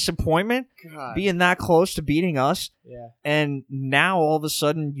about disappointment? God. Being that close to beating us. Yeah. And now all of a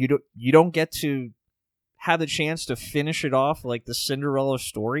sudden you don't get to have the chance to finish it off like the Cinderella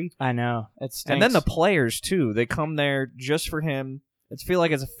story. I know. It stinks. And then the players too. They come there just for him. It's feel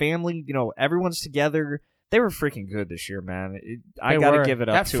like as a family, everyone's together. They were freaking good this year, man. I got to give it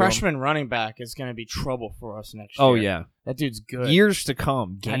up to that freshman running back is going to be trouble for us next year. Oh, year. Yeah. That dude's good. Years to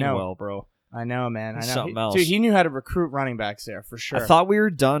come. Gainwell, bro. I know, man. I know. Something else. Dude, he knew how to recruit running backs there, for sure. I thought we were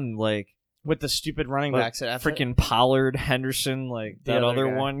done, with the stupid running backs at freaking Pollard, Henderson, that other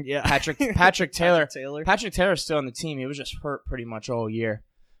guy. one. Yeah. Patrick Taylor. Patrick Taylor's still on the team. He was just hurt pretty much all year,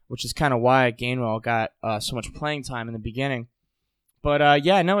 which is kind of why Gainwell got so much playing time in the beginning. But,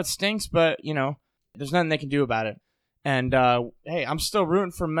 I know it stinks, but, there's nothing they can do about it. And, hey, I'm still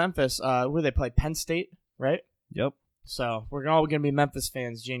rooting for Memphis. Where do they play? Penn State, right? Yep. So we're all going to be Memphis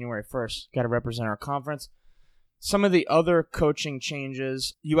fans January 1st. Got to represent our conference. Some of the other coaching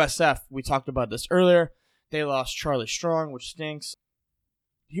changes, USF, we talked about this earlier. They lost Charlie Strong, which stinks.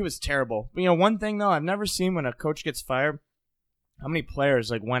 He was terrible. But, one thing, though, I've never seen when a coach gets fired, how many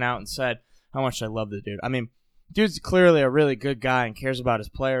players went out and said how much I love the dude. I mean, dude's clearly a really good guy and cares about his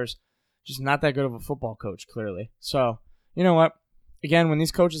players. Just not that good of a football coach, clearly. So, you know what? Again, when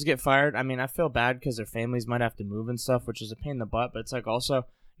these coaches get fired, I mean, I feel bad because their families might have to move and stuff, which is a pain in the butt. But it's also,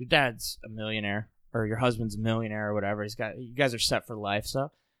 your dad's a millionaire or your husband's a millionaire or whatever. You guys are set for life. So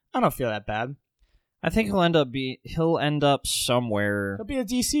I don't feel that bad. I think he'll end up somewhere. He'll be a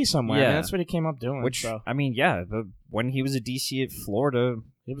DC somewhere. Yeah, I mean, that's what he came up doing. Which I mean, yeah, but when he was a DC at Florida,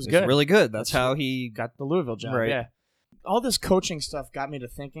 it was good, really good. That's how he got the Louisville job. Right. Yeah. All this coaching stuff got me to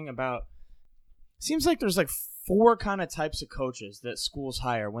thinking about. Seems like there's 4 kind of types of coaches that schools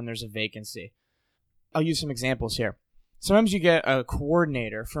hire when there's a vacancy. I'll use some examples here. Sometimes you get a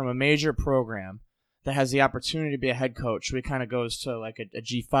coordinator from a major program that has the opportunity to be a head coach. So he kind of goes to a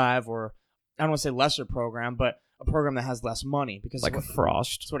G5 or I don't want to say lesser program, but a program that has less money because a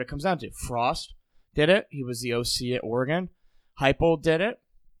Frost. That's what it comes down to. Frost did it. He was the OC at Oregon. Heupel did it.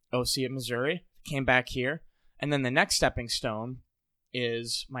 OC at Missouri. Came back here. And then the next stepping stone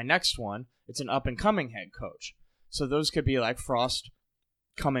is my next one. It's an up-and-coming head coach. So those could be like Frost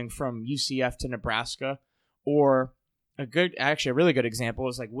coming from UCF to Nebraska, or a really good example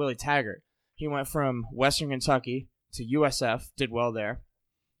is Willie Taggart. He went from Western Kentucky to USF, did well there,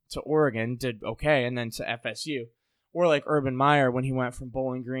 to Oregon, did okay, and then to FSU. Or Urban Meyer when he went from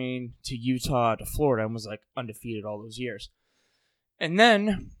Bowling Green to Utah to Florida and was undefeated all those years. And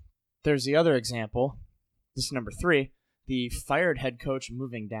then there's the other example. This is number 3. The fired head coach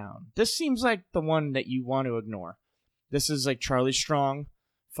moving down. This seems like the one that you want to ignore. This is Charlie Strong,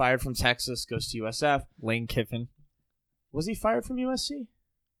 fired from Texas, goes to USF. Lane Kiffin. Was he fired from USC?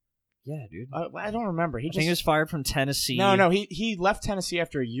 Yeah, dude. I don't remember. I think he was fired from Tennessee. No. He left Tennessee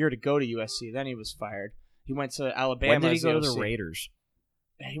after a year to go to USC. Then he was fired. He went to Alabama. When did he go to the Raiders?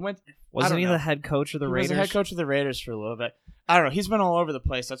 He went. Wasn't he the head coach of the Raiders? He was the head coach of the Raiders for a little bit. I don't know. He's been all over the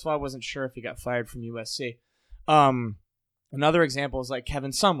place. That's why I wasn't sure if he got fired from USC. Another example is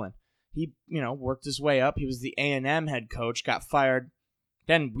Kevin Sumlin. He, worked his way up. He was the A&M head coach, got fired.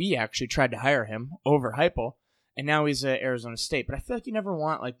 Then we actually tried to hire him over Heupel, and now he's at Arizona State. But I feel like you never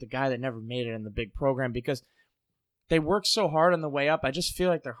want like the guy that never made it in the big program because they work so hard on the way up. I just feel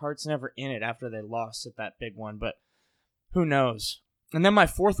like their heart's never in it after they lost at that big one. But who knows? And then my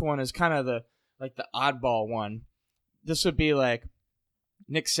fourth one is kind of the oddball one. This would be like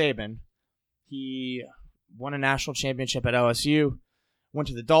Nick Saban. He won a national championship at LSU, went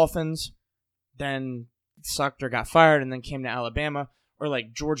to the Dolphins, then sucked or got fired, and then came to Alabama. Or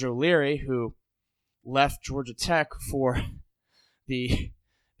like George O'Leary, who left Georgia Tech for the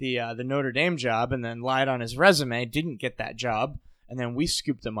Notre Dame job and then lied on his resume, didn't get that job, and then we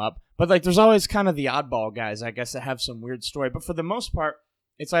scooped him up. But like, there's always kind of the oddball guys, I guess, that have some weird story. But for the most part,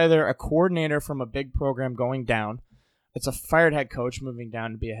 it's either a coordinator from a big program going down, it's a fired head coach moving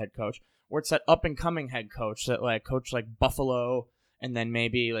down to be a head coach, or it's that up-and-coming head coach that like coach like Buffalo and then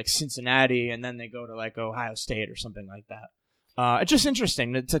maybe like Cincinnati, and then they go to like Ohio State or something like that. It's just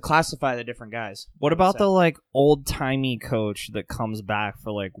interesting to classify the different guys. What about the like old-timey coach that comes back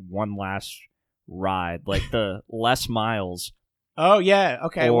for like one last ride, like the Les Miles? Oh yeah,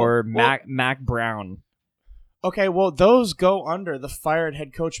 okay. Or Mac Brown. Okay, well those go under the fired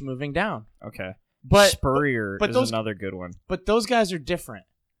head coach moving down. Okay, but Spurrier is another good one. But those guys are different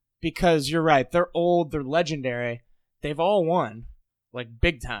because you're right. They're old. They're legendary. They've all won like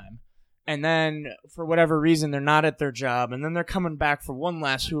big time. And then, for whatever reason, they're not at their job, and then they're coming back for one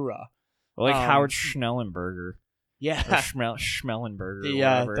last hoorah. Like Howard Schnellenberger. Yeah. Or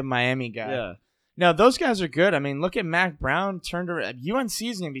Schmellenberger. The Miami guy. Yeah. No, those guys are good. I mean, look at Mac Brown. UNC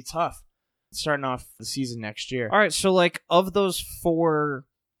is going to be tough starting off the season next year. All right, so, like, of those four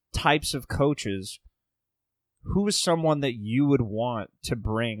types of coaches, who is someone that you would want to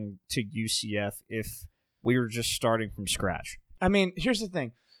bring to UCF if we were just starting from scratch? I mean, here's the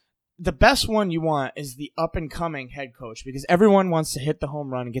thing. The best one you want is the up-and-coming head coach because everyone wants to hit the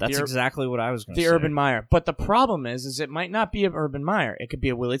home run and get exactly what I was going to say. The Urban Meyer. But the problem is it might not be an Urban Meyer. It could be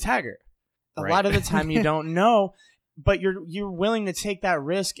a Willie Taggart. A lot of the time you don't know, but you're willing to take that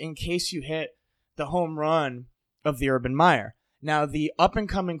risk in case you hit the home run of the Urban Meyer. Now, the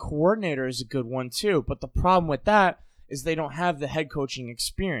up-and-coming coordinator is a good one too, but the problem with that is they don't have the head coaching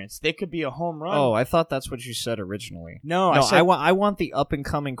experience. They could be a home run. Oh, I thought that's what you said originally. No, I want the up and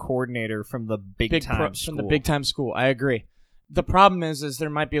coming coordinator from the big time school. From the big time school. I agree. The problem is there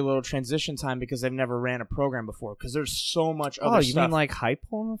might be a little transition time because they've never ran a program before because there's so much other stuff. Oh, you mean like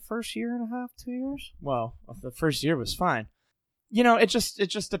Heupel in the first year and a half, 2 years? Well, the first year was fine. It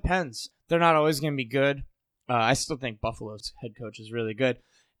just depends. They're not always going to be good. I still think Buffalo's head coach is really good.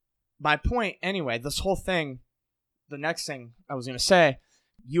 My point, anyway, this whole thing. The next thing I was going to say,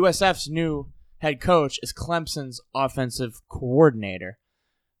 USF's new head coach is Clemson's offensive coordinator,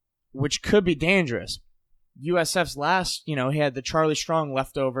 which could be dangerous. USF's last, he had the Charlie Strong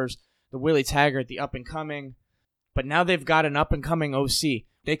leftovers, the Willie Taggart, the up-and-coming, but now they've got an up-and-coming OC.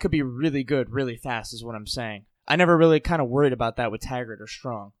 They could be really good really fast is what I'm saying. I never really kind of worried about that with Taggart or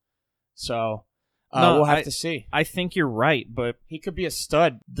Strong. So we'll have to see. I think you're right, but he could be a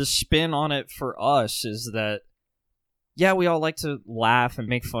stud. The spin on it for us is that yeah, we all like to laugh and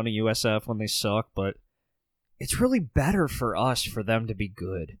make fun of USF when they suck, but it's really better for us for them to be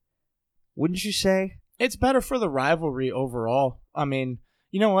good. Wouldn't you say? It's better for the rivalry overall. I mean,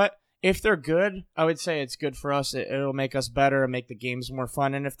 you know what? If they're good, I would say it's good for us. It'll make us better and make the games more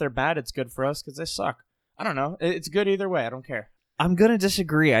fun. And if they're bad, it's good for us because they suck. I don't know. It's good either way. I don't care. I'm going to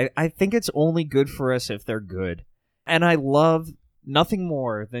disagree. I think it's only good for us if they're good. And I love nothing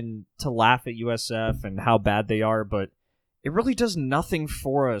more than to laugh at USF and how bad they are, but it really does nothing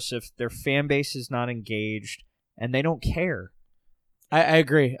for us if their fan base is not engaged and they don't care. I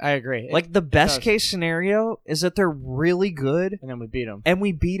agree. Like, the best case scenario is that they're really good. And then we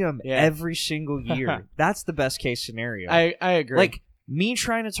beat them. Every single year. That's the best case scenario. I agree. Like, me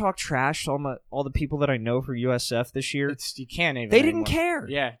trying to talk trash to all the people that I know for USF this year. You can't even. They didn't care.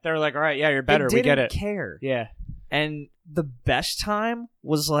 Yeah. They were like, all right, yeah, you're better. We get it. They didn't care. Yeah. And the best time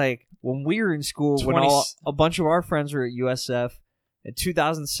was like when we were in school, when a bunch of our friends were at USF in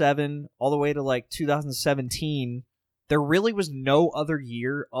 2007 all the way to like 2017. There really was no other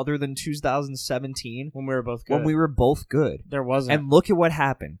year other than 2017 when we were both good. When we were both good. There wasn't. And look at what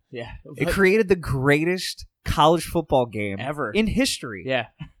happened. Yeah. It created the greatest college football game ever in history. Yeah.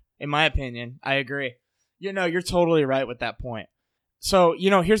 In my opinion, I agree. You're totally right with that point. So,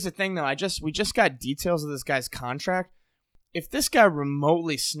 here's the thing though. We just got details of this guy's contract. If this guy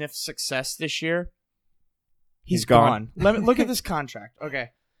remotely sniffs success this year, he's gone. Look at this contract.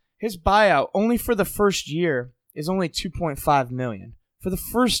 Okay. His buyout only for the first year is only $2.5 million for the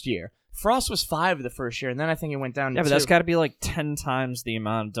first year. Frost was $5 million the first year, and then I think it went down to $2 million. Yeah, but that's got to be like 10 times the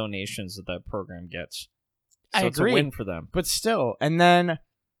amount of donations that program gets. So it's a win for them. But still. And then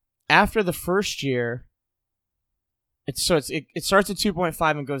after the first year, it starts at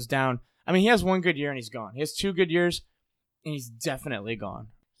 2.5 and goes down. I mean, he has one good year and he's gone. He has 2 good years and he's definitely gone.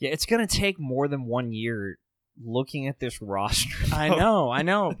 Yeah, it's going to take more than 1 year looking at this roster. I know.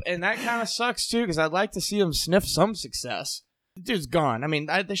 And that kind of sucks, too, because I'd like to see him sniff some success. The dude's gone. I mean,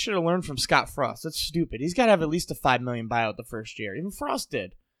 they should have learned from Scott Frost. That's stupid. He's got to have at least a $5 million buyout the first year. Even Frost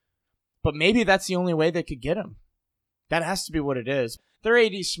did. But maybe that's the only way they could get him. That has to be what it is. Their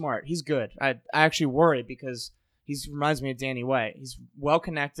AD's smart. He's good. I actually worry because he reminds me of Danny White. He's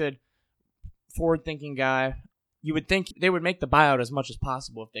well-connected, forward-thinking guy. You would think they would make the buyout as much as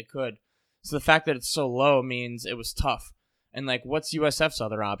possible if they could. So the fact that it's so low means it was tough. And, what's USF's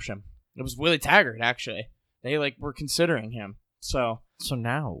other option? It was Willie Taggart, actually. They, were considering him. So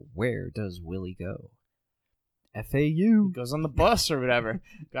now, where does Willie go? FAU. He goes on the bus or whatever.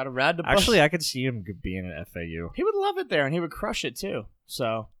 Got to ride the bus. Actually, I could see him being at FAU. He would love it there, and he would crush it, too.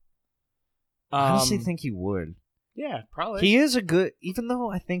 So I honestly think he would. Yeah, probably. He is a good, even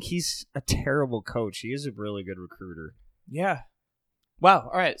though I think he's a terrible coach, he is a really good recruiter. Yeah. Wow.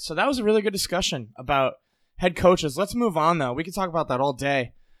 All right. So that was a really good discussion about head coaches. Let's move on, though. We could talk about that all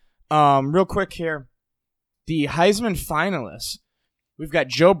day. Real quick here. The Heisman finalists. We've got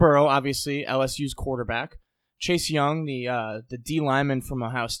Joe Burrow, obviously, LSU's quarterback. Chase Young, the D lineman from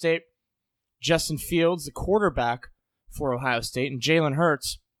Ohio State. Justin Fields, the quarterback for Ohio State. And Jalen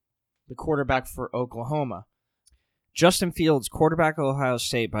Hurts, the quarterback for Oklahoma. Justin Fields, quarterback of Ohio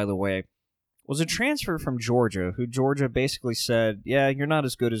State, by the way, was a transfer from Georgia, who Georgia basically said, yeah, you're not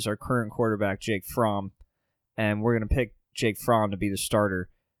as good as our current quarterback, Jake Fromm, and we're going to pick Jake Fromm to be the starter.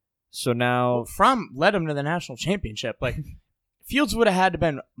 So now... Fromm led him to the national championship. Fields would have had to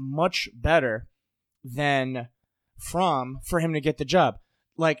been much better than Fromm for him to get the job.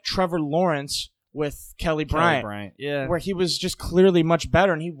 Like Trevor Lawrence with Kelly Bryant. Yeah. Where he was just clearly much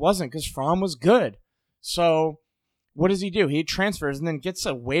better, and he wasn't because Fromm was good. So... what does he do? He transfers and then gets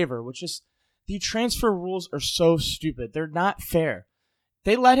a waiver, which is... the transfer rules are so stupid. They're not fair.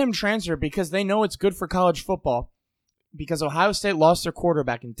 They let him transfer because they know it's good for college football because Ohio State lost their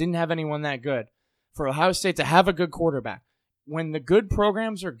quarterback and didn't have anyone that good. For Ohio State to have a good quarterback. When the good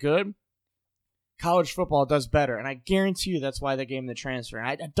programs are good, college football does better. And I guarantee you that's why they gave him the transfer.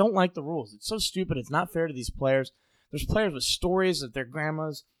 And I don't like the rules. It's so stupid. It's not fair to these players. There's players with stories that their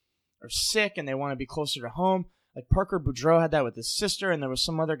grandmas are sick and they want to be closer to home. Like Parker Boudreaux had that with his sister, and there was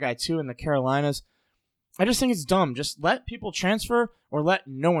some other guy too in the Carolinas. I just think it's dumb. Just let people transfer or let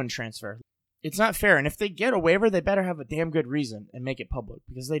no one transfer. It's not fair. And if they get a waiver, they better have a damn good reason and make it public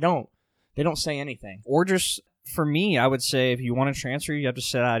because they don't. They don't say anything. Or just, for me, I would say if you want to transfer, you have to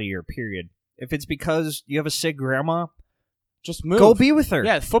sit out a year, period. If it's because you have a sick grandma, just move. Go be with her.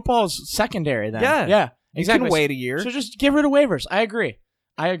 Yeah, football's secondary then. Yeah. Exactly. You can wait a year. So just get rid of waivers. I agree.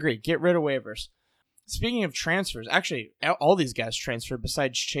 Get rid of waivers. Speaking of transfers, actually, all these guys transferred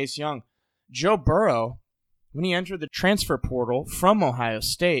besides Chase Young. Joe Burrow, when he entered the transfer portal from Ohio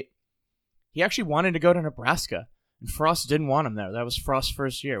State, he actually wanted to go to Nebraska, and Frost didn't want him there. That was Frost's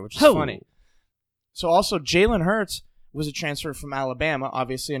first year, which is funny. So also, Jalen Hurts was a transfer from Alabama.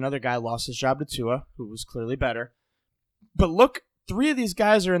 Obviously, another guy lost his job to Tua, who was clearly better. But look, 3 of these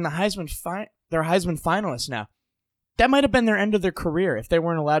guys are in the they're Heisman finalists now. That might have been their end of their career if they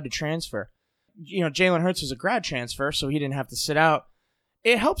weren't allowed to transfer. Jalen Hurts was a grad transfer, so he didn't have to sit out.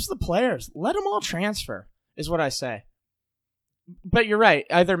 It helps the players. Let them all transfer, is what I say. But you're right.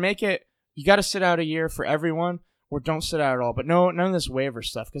 Either make it, you got to sit out a year for everyone, or don't sit out at all. But no, none of this waiver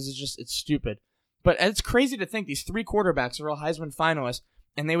stuff, because it's stupid. But it's crazy to think these 3 quarterbacks are all Heisman finalists,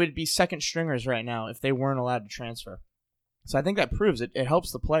 and they would be second stringers right now if they weren't allowed to transfer. So I think that proves it. It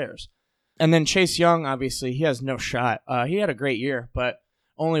helps the players. And then Chase Young, obviously, he has no shot. He had a great year, but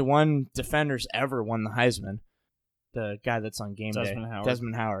only one defender's ever won the Heisman. The guy that's on game day.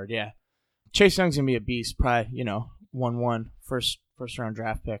 Desmond Howard, yeah. Chase Young's going to be a beast, probably, 1-1, first round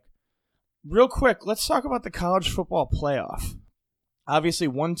draft pick. Real quick, let's talk about the college football playoff. Obviously,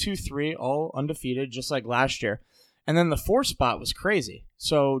 1, 2, 3, all undefeated, just like last year. And then the 4th spot was crazy.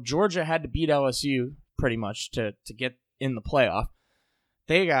 So Georgia had to beat LSU pretty much to get in the playoff.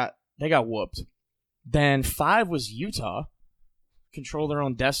 They got whooped. Then 5 was Utah, control their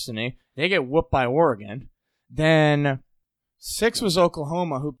own destiny. They get whooped by Oregon. Then 6 was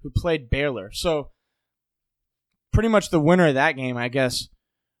Oklahoma, who played Baylor. So pretty much the winner of that game, I guess,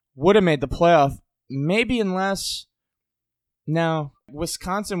 would have made the playoff. Maybe unless... No,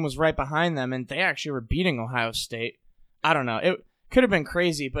 Wisconsin was right behind them, and they actually were beating Ohio State. I don't know. It could have been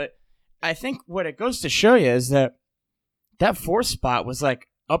crazy, but I think what it goes to show you is that 4th spot was,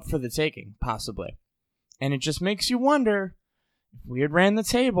 up for the taking, possibly. And it just makes you wonder, if we had ran the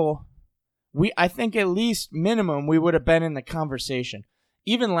table, I think at least minimum we would have been in the conversation.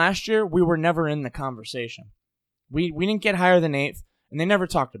 Even last year, we were never in the conversation. We didn't get higher than 8th, and they never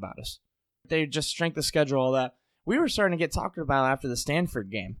talked about us. They just strength of schedule, all that. We were starting to get talked about after the Stanford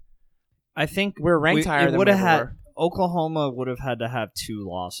game. I think we were ranked higher than we were. Oklahoma would have had to have 2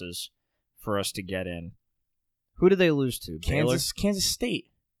 losses for us to get in. Who did they lose to? Kansas State.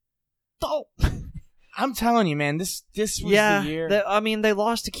 Oh, I'm telling you, man, this was the year. They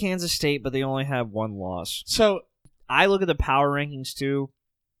lost to Kansas State, but they only have 1 loss. So I look at the power rankings too.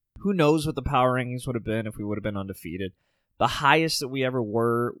 Who knows what the power rankings would have been if we would have been undefeated? The highest that we ever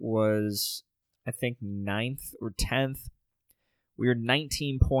were was, I think, 9th or 10th. We were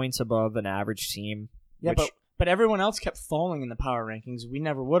 19 points above an average team. Yeah, but everyone else kept falling in the power rankings. We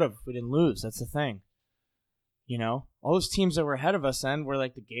never would have. We didn't lose. That's the thing. You know, all those teams that were ahead of us then were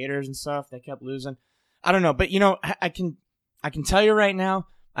like the Gators and stuff. They kept losing. I don't know, but I can tell you right now,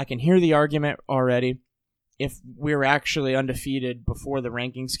 I can hear the argument already. If we were actually undefeated before the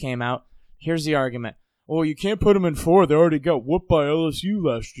rankings came out, here's the argument. Oh, you can't put them in 4. They already got whooped by LSU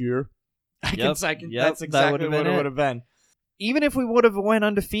last year. That's exactly what it would have been. Even if we would have went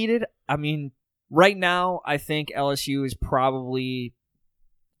undefeated, I mean, right now, I think LSU is probably,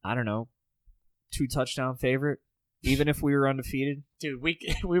 2 touchdown favorite. Even if we were undefeated. Dude, we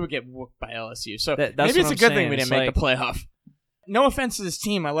would get whooped by LSU. So maybe it's a good thing we didn't make the playoff. No offense to this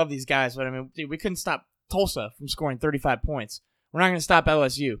team. I love these guys. But, dude, we couldn't stop Tulsa from scoring 35 points. We're not going to stop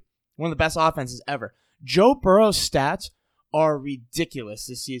LSU. One of the best offenses ever. Joe Burrow's stats are ridiculous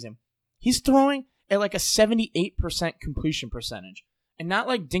this season. He's throwing at like a 78% completion percentage. And not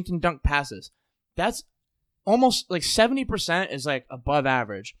like dink and dunk passes. That's almost like 70% is like above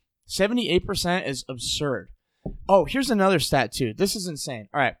average. 78% is absurd. Oh, here's another stat, too. This is insane.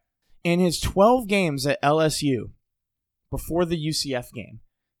 All right. In his 12 games at LSU, before the UCF game,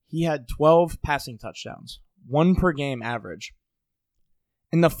 he had 12 passing touchdowns, 1 per game average.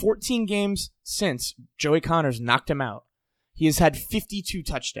 In the 14 games since Joey Connors knocked him out, he has had 52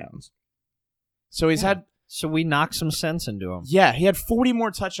 touchdowns. So So we knocked some sense into him. Yeah, he had 40 more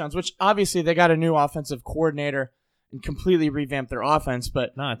touchdowns, which obviously they got a new offensive coordinator and completely revamped their offense.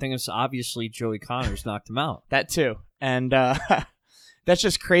 But no, I think it's obviously Joey Connors knocked him out. That too. And that's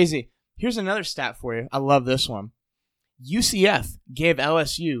just crazy. Here's another stat for you. I love this one. UCF gave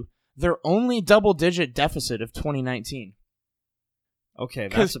LSU their only double-digit deficit of 2019. Okay,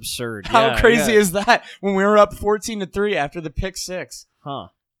 that's absurd. How crazy is that? When we were up 14-3 after the pick 6. Huh.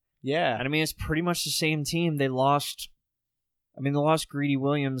 Yeah. And I mean, it's pretty much the same team. They lost Greedy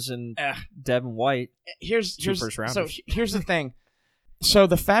Williams and Devin White. Here's first rounders. So here's the thing. So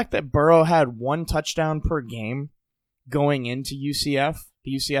the fact that Burrow had 1 touchdown per game going into UCF,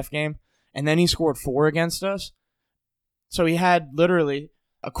 the UCF game, and then he scored 4 against us. So he had literally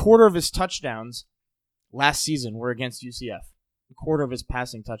a quarter of his touchdowns last season were against UCF. A quarter of his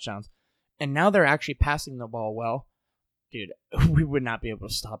passing touchdowns. And now they're actually passing the ball well. Dude, we would not be able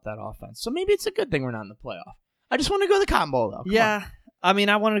to stop that offense. So maybe it's a good thing we're not in the playoff. I just want to go to the Cotton Bowl, though. Come on. I mean,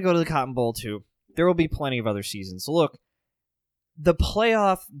 I want to go to the Cotton Bowl, too. There will be plenty of other seasons. Look, the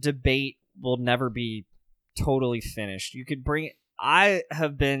playoff debate will never be totally finished. You could bring it. I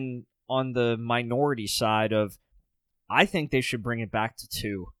have been on the minority side of, I think they should bring it back to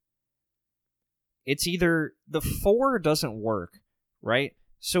 2. It's either the 4 doesn't work, right?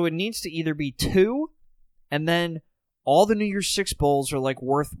 So it needs to either be 2, and then all the New Year's 6 bowls are like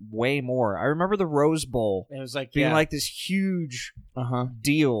worth way more. I remember the Rose Bowl. It was like being like this huge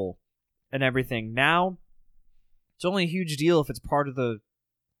deal and everything. Now it's only a huge deal if it's part of the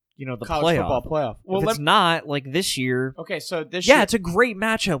the college football playoff. Well, if it's not, like this year. Okay, so this year, it's a great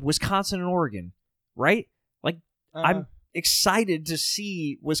matchup, Wisconsin and Oregon, right? Like I'm excited to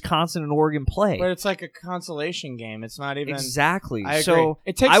see Wisconsin and Oregon play. But it's like a consolation game. It's not even exactly. I agree. So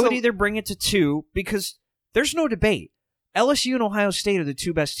I would either bring it to 2 because there's no debate. LSU and Ohio State are the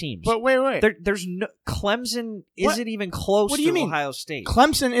 2 best teams. But wait. There's no Clemson isn't even close what do you to mean? Ohio State.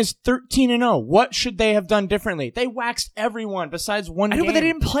 Clemson is 13-0. What should they have done differently? They waxed everyone besides one game. But they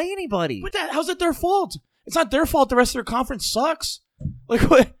didn't play anybody. How's it their fault? It's not their fault the rest of their conference sucks. Like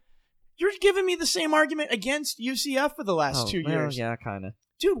what? You're giving me the same argument against UCF for the last 2 years. Yeah, kind of.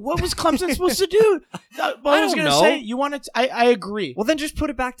 Dude, what was Clemson supposed to do? I was going to say, you want to... I agree. Well, then just put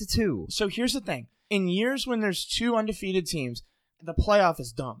it back to 2. So here's the thing. In years when there's 2 undefeated teams, the playoff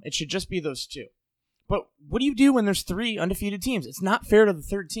is dumb. It should just be those 2. But what do you do when there's 3 undefeated teams? It's not fair to the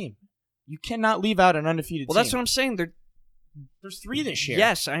third team. You cannot leave out an undefeated team. Well, that's what I'm saying. There's 3 this year.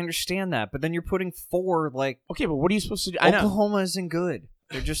 Yes, I understand that. But then you're putting 4, like... Okay, but what are you supposed to do? Oklahoma isn't good.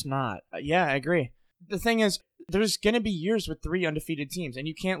 They're just not. Yeah, I agree. the thing is, there's going to be years with 3 undefeated teams, and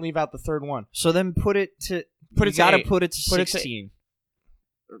you can't leave out the third one. So then put it to 16.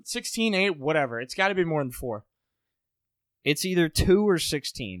 16, 8, whatever. It's got to be more than 4. It's either 2 or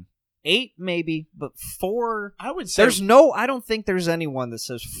 16. 8 maybe, but 4. I would say I don't think there's anyone that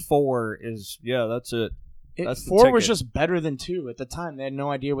says 4 is that's it. That's 4 was just better than 2 at the time. They had no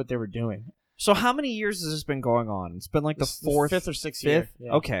idea what they were doing. So how many years has this been going on? It's been like the 4th, 5th or 6th year.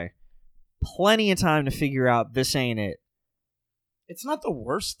 Yeah. Okay. Plenty of time to figure out this ain't it. It's not the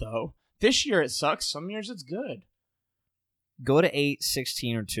worst though. This year it sucks. Some years it's good. Go to 8,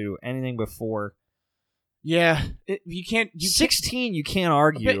 16, or 2. Anything before. Yeah, you can't. 16, you can't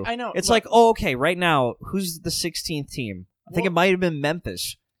argue. I know. It's like, okay, right now, who's the 16th team? I think it might have been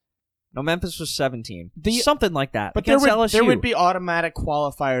Memphis. No, Memphis was 17. Something like that. But there would be automatic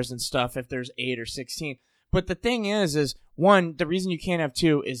qualifiers and stuff if there's 8 or 16. But the thing is one, the reason you can't have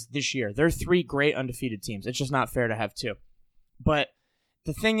 2 is this year. There are 3 great undefeated teams. It's just not fair to have 2. But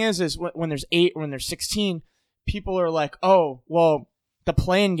the thing is when there's 8 or when there's 16, people are like, oh, well, the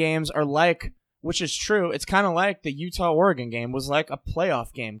play-in games are like, which is true. It's kind of like the Utah-Oregon game was like a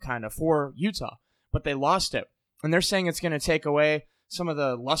playoff game kind of for Utah, but they lost it. And they're saying it's going to take away some of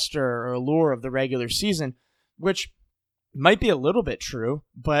the luster or allure of the regular season, which might be a little bit true,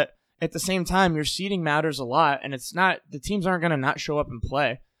 but at the same time, your seeding matters a lot, and it's not, the teams aren't going to not show up and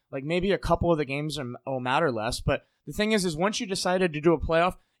play. Like maybe a couple of the games will matter less, but the thing is once you decided to do a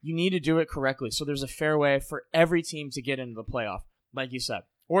playoff, you need to do it correctly. So there's a fair way for every team to get into the playoff, like you said,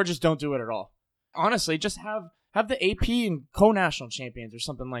 or just don't do it at all. Honestly, just have the AP and co-national champions or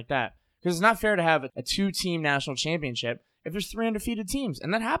something like that. Because it's not fair to have a 2-team national championship if there's 3 undefeated teams.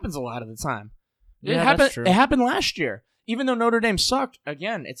 And that happens a lot of the time. Yeah, that's true. It happened last year. Even though Notre Dame sucked,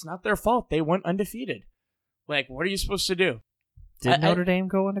 again, it's not their fault. They went undefeated. Like, what are you supposed to do? Did Notre Dame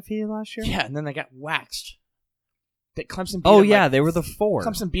go undefeated last year? Yeah, and then they got waxed. Clemson beat them they were the 4.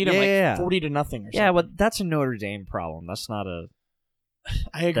 Clemson beat them 40-0 or something. Yeah, but that's a Notre Dame problem. That's not a...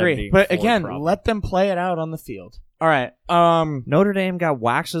 I agree. But again, let them play it out on the field. All right. Notre Dame got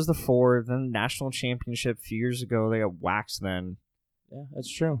waxed as the 4, then national championship a few years ago. They got waxed then. Yeah,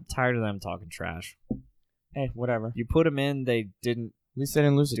 that's true. I'm tired of them talking trash. Hey, whatever. You put them in, they didn't. At least they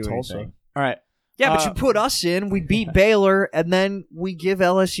didn't lose to Tulsa. Anything. All right. Yeah, but you put us in, we beat Baylor, and then we give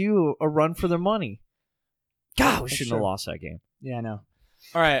LSU a run for their money. God, we shouldn't have lost that game. Yeah, I know.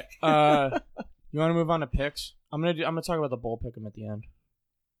 All right. You want to move on to picks? I'm gonna talk about the bowl pick'em at the end.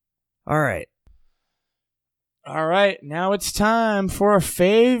 All right. Now it's time for our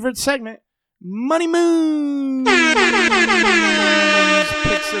favorite segment, Money Moon. Picks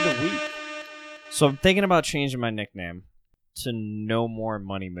of the week. So I'm thinking about changing my nickname to No More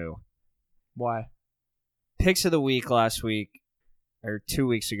Money Moo. Why? Picks of the week last week, or 2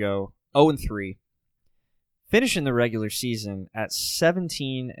 weeks ago, 0-3. Finishing the regular season at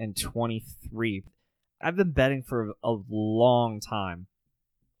 17-23. I've been betting for a long time.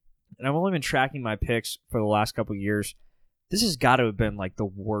 And I've only been tracking my picks for the last couple of years. This has got to have been like the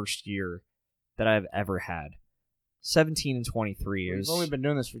worst year that I've ever had. 17-23 We've only been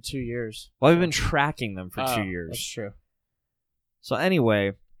doing this for 2 years. Well, I've been tracking them for 2 years. That's true. So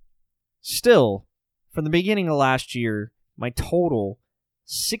anyway, still, from the beginning of last year, my total,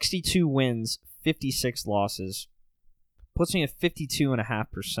 62 wins, 56 losses, puts me at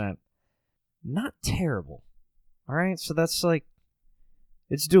 52.5%. Not terrible. All right, so that's like,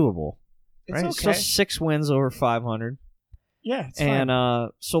 it's doable. It's right? okay. So 6 wins over 500. Yeah, it's fine.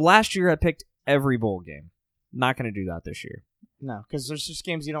 And so last year I picked every bowl game. Not going to do that this year. No, because there's just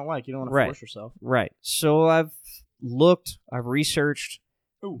games you don't like. You don't want to force yourself. Right. So I've looked, I've researched.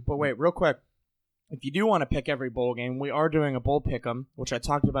 Ooh, but wait, real quick. If you do want to pick every bowl game, we are doing a bowl pick'em, which I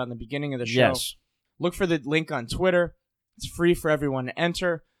talked about in the beginning of the show. Yes. Look for the link on Twitter. It's free for everyone to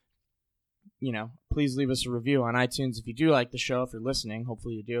enter. You know, please leave us a review on iTunes if you do like the show, if you're listening.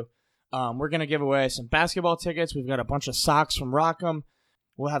 Hopefully you do. We're going to give away some basketball tickets. We've got a bunch of socks from Rock'em.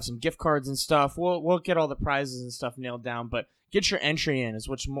 We'll have some gift cards and stuff. We'll get all the prizes and stuff nailed down, but get your entry in is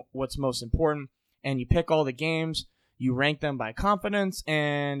what's most important. And you pick all the games, you rank them by confidence,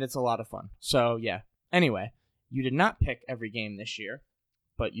 and it's a lot of fun. So, yeah. Anyway, you did not pick every game this year,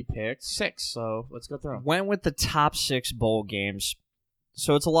 but you picked 6, so let's go through them. Went with the top 6 bowl games.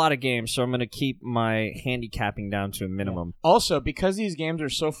 So it's a lot of games, so I'm going to keep my handicapping down to a minimum. Yeah. Also, because these games are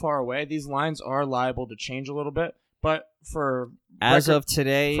so far away, these lines are liable to change a little bit. But for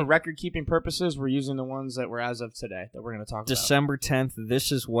record-keeping purposes, we're using the ones that were as of today that we're going to talk about. December 10th,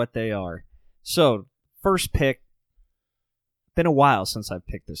 this is what they are. So, first pick. Been a while since I've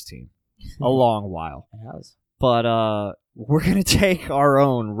picked this team. A long while. It has. But we're going to take our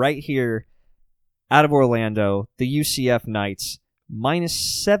own right here. out of Orlando, the UCF Knights,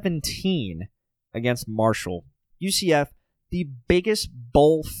 -17 against Marshall. UCF, the biggest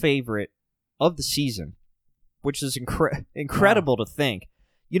bowl favorite of the season, which is incredible to think.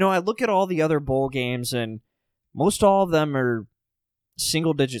 I look at all the other bowl games, and most all of them are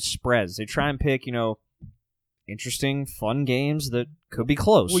single-digit spreads. They try and pick, interesting, fun games that could be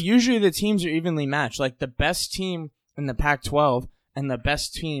close. Well, usually the teams are evenly matched. Like the best team in the Pac-12 and the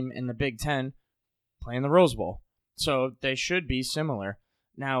best team in the Big Ten play in the Rose Bowl. So they should be similar.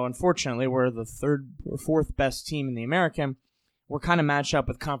 Now, unfortunately, we're the third or fourth best team in the American. We're kind of matched up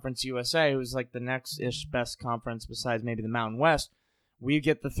with Conference USA, who's like the next-ish best conference besides maybe the Mountain West. We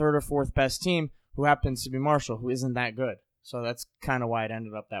get the third or fourth best team, who happens to be Marshall, who isn't that good. So that's kind of why it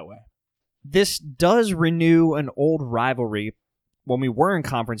ended up that way. This does renew an old rivalry when we were in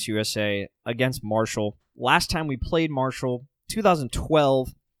Conference USA against Marshall. Last time we played Marshall,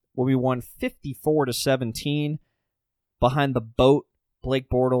 2012, where we won 54-17 behind the boat, Blake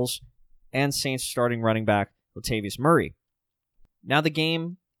Bortles, and Saints starting running back Latavius Murray. Now the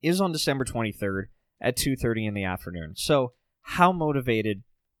game is on December 23rd at 2:30 in the afternoon. So how motivated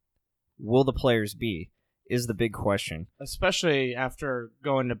will the players be is the big question. Especially after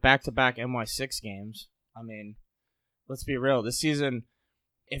going to back-to-back NY6 games. I mean, let's be real. This season,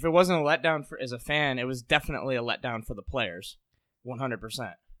 if it wasn't a letdown as a fan, it was definitely a letdown for the players.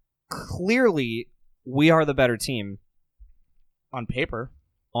 100%. Clearly, we are the better team. On paper.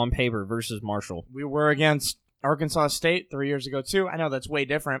 On paper versus Marshall. We were against Arkansas State 3 years ago, too. I know that's way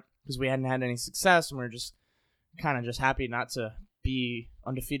different because we hadn't had any success, and we were just kind of just happy not to be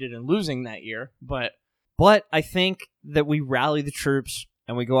undefeated and losing that year. But I think that we rally the troops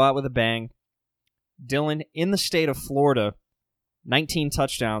and we go out with a bang. Dylan, in the state of Florida, 19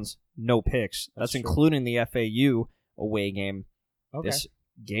 touchdowns, no picks. That's including the FAU away game. Okay. This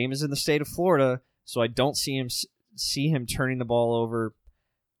game is in the state of Florida, so I don't see him turning the ball over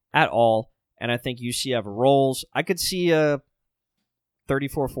at all. And I think UCF rolls. I could see a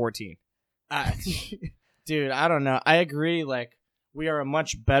 34-14. Dude, I don't know. I agree. Like, we are a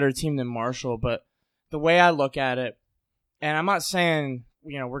much better team than Marshall, but the way I look at it, and I'm not saying,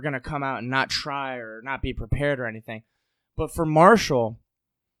 we're going to come out and not try or not be prepared or anything, but for Marshall,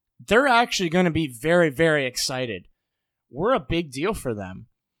 they're actually going to be very, very excited. We're a big deal for them.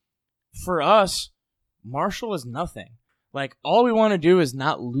 For us, Marshall is nothing. Like, all we want to do is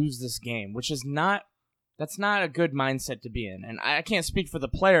not lose this game, which is that's not a good mindset to be in. And I can't speak for the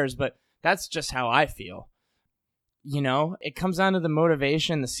players, but that's just how I feel. It comes down to the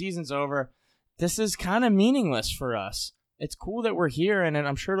motivation. The season's over. This is kind of meaningless for us. It's cool that we're here, and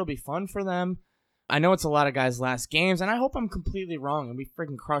I'm sure it'll be fun for them. I know it's a lot of guys' last games, and I hope I'm completely wrong and we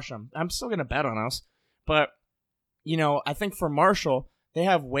freaking crush them. I'm still going to bet on us. But, I think for Marshall, they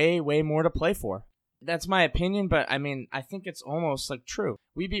have way, way more to play for. That's my opinion, but, I think it's almost, true.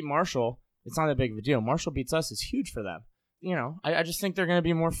 We beat Marshall. It's not that big of a deal. Marshall beats us. It's huge for them. I just think they're going to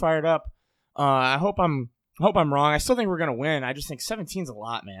be more fired up. I hope I'm wrong. I still think we're going to win. I just think 17's a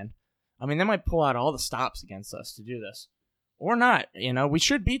lot, man. They might pull out all the stops against us to do this. Or not. We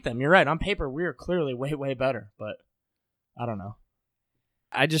should beat them. You're right. On paper, we are clearly way, way better. But I don't know.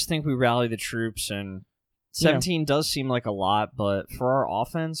 I just think we rally the troops, and 17 does seem like a lot, but for our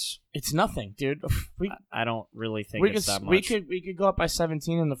offense, it's nothing, dude. I don't really think it's that much. We could go up by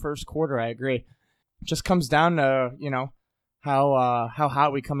 17 in the first quarter. I agree. It just comes down to, how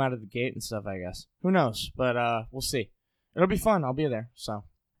hot we come out of the gate and stuff, I guess. Who knows? But we'll see. It'll be fun. I'll be there. So.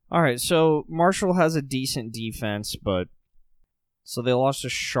 All right, so Marshall has a decent defense, but so they lost to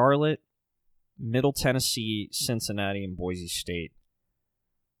Charlotte, Middle Tennessee, Cincinnati, and Boise State.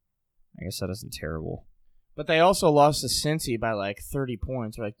 I guess that isn't terrible. But they also lost to Cincy by 30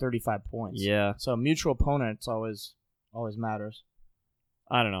 points or 35 points. Yeah. So mutual opponents always matters.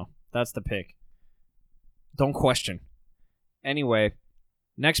 I don't know. That's the pick. Don't question. Anyway,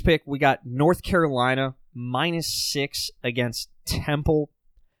 next pick, we got North Carolina -6 against Temple.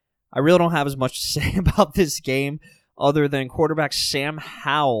 I really don't have as much to say about this game other than quarterback Sam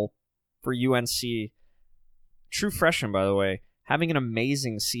Howell for UNC. True freshman, by the way. Having an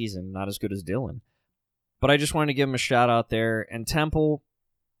amazing season. Not as good as Dylan. But I just wanted to give him a shout out there. And Temple,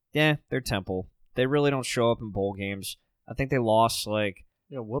 they're Temple. They really don't show up in bowl games. I think they lost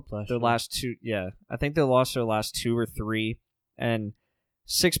their last two. Yeah, I think they lost their last 2 or 3. And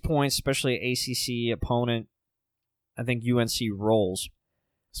 6 points, especially an ACC opponent. I think UNC rolls.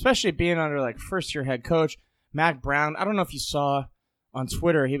 Especially being under first-year head coach Mack Brown. I don't know if you saw on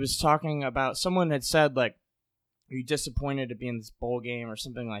Twitter, he was talking about, someone had said are you disappointed to be in this bowl game or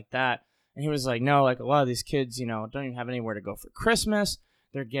something like that? And he was like, no, a lot of these kids, don't even have anywhere to go for Christmas.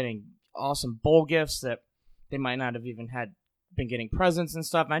 They're getting awesome bowl gifts that they might not have even been getting presents and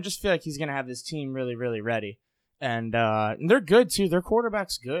stuff. And I just feel like he's going to have this team really, really ready. And they're good, too. Their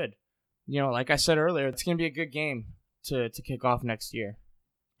quarterback's good. Like I said earlier, it's going to be a good game to kick off next year.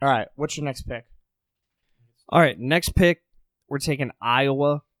 All right, what's your next pick? All right, next pick, we're taking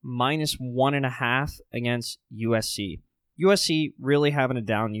Iowa -1.5 against USC. USC really having a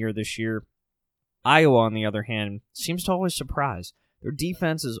down year this year. Iowa, on the other hand, seems to always surprise. Their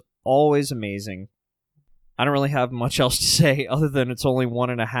defense is always amazing. I don't really have much else to say other than it's only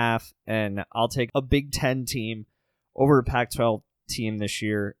 1.5, and I'll take a Big Ten team over a Pac-12 team this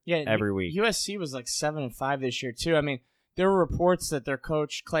year every week. USC was like 7-5 this year, too. I mean, there were reports that their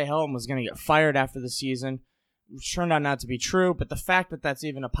coach, Clay Helton, was going to get fired after the season, which turned out not to be true, but the fact that that's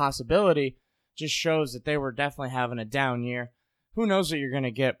even a possibility just shows that they were definitely having a down year. Who knows what you're going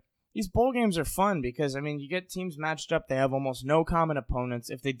to get? These bowl games are fun because, you get teams matched up. They have almost no common opponents.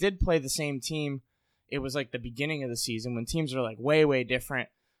 If they did play the same team, it was like the beginning of the season when teams are like way, way different.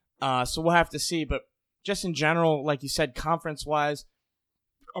 So we'll have to see. But just in general, like you said, conference-wise,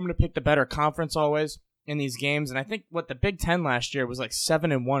 I'm going to pick the better conference always in these games. And I think the Big Ten last year was like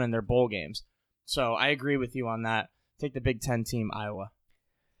 7-1 in their bowl games. So I agree with you on that. Take the Big Ten team, Iowa.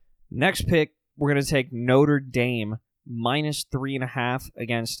 Next pick, we're going to take Notre Dame -3.5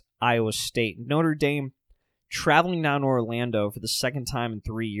 against Iowa State. Notre Dame traveling down to Orlando for the second time in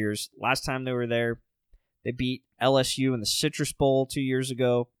 3 years. Last time they were there, they beat LSU in the Citrus Bowl 2 years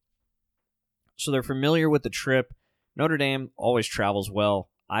ago. So they're familiar with the trip. Notre Dame always travels well.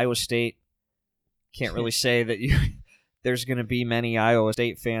 Iowa State, can't really say that there's going to be many Iowa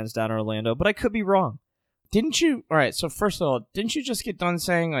State fans down in Orlando, but I could be wrong. Didn't you? All right, so first of all, didn't you just get done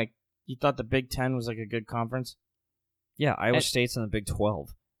saying like you thought the Big Ten was like a good conference? Yeah, Iowa State's in the Big 12.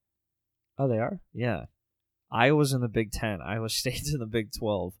 Oh, they are? Yeah. Iowa's in the Big 10. Iowa State's in the Big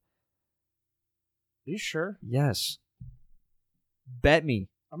 12. Are you sure? Yes. Bet me.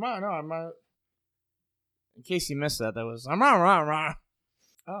 I'm not. In case you missed that was... I'm not.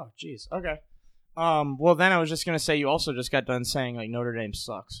 Oh, jeez. Okay. Well, then I was just going to say you also just got done saying like Notre Dame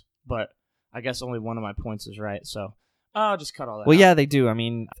sucks. But I guess only one of my points is right, so... I'll just cut all that out. Yeah, they do.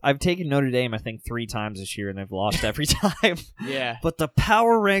 I've taken Notre Dame, I think, 3 times this year, and they've lost every time. Yeah. But the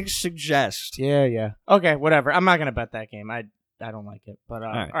power ranks suggest. Yeah. Okay, whatever. I'm not going to bet that game. I don't like it. But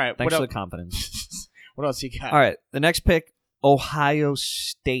all right. Thanks for the confidence. What else you got? All right. The next pick, Ohio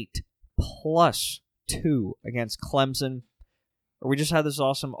State +2 against Clemson. We just had this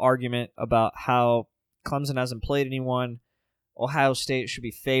awesome argument about how Clemson hasn't played anyone. Ohio State should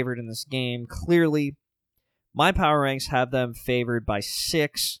be favored in this game. Clearly, my power ranks have them favored by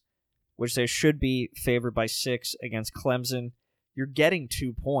 6, which they should be favored by 6 against Clemson. You're getting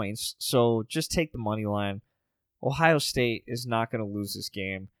 2 points, so just take the money line. Ohio State is not going to lose this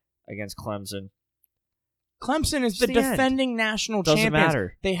game against Clemson. Clemson is the defending national champions. Doesn't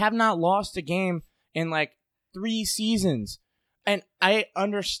matter. They have not lost a game in like 3 seasons. And I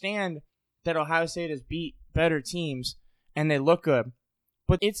understand that Ohio State has beat better teams and they look good,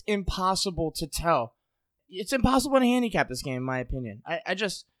 but it's impossible to tell. It's impossible to handicap this game, in my opinion. It's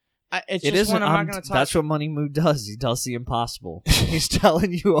just one I'm not going to talk. That's what Money Moo does. He does the impossible. He's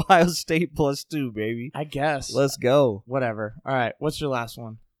telling you Ohio State +2, baby. I guess. Let's go. Whatever. All right. What's your last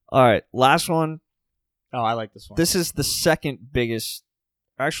one? All right. Last one. Oh, I like this one. This is the second biggest.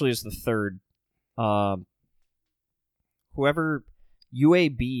 Actually, it's the third. Whoever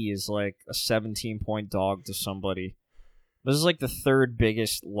UAB is like a 17-point dog to somebody. This is like the third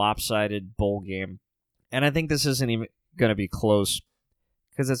biggest lopsided bowl game. And I think this isn't even going to be close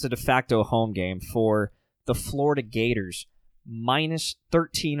because it's a de facto home game for the Florida Gators.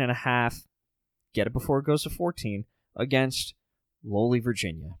 -13.5. Get it before it goes to 14 against lowly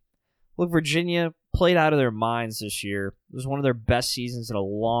Virginia. Look, Virginia played out of their minds this year. It was one of their best seasons in a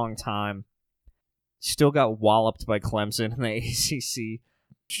long time. Still got walloped by Clemson in the ACC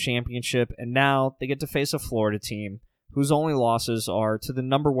championship. And now they get to face a Florida team whose only losses are to the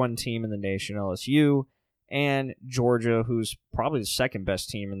number 1 team in the nation, LSU, and Georgia, who's probably the second best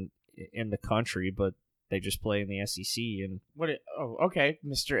team in the country, but they just play in the SEC. And okay,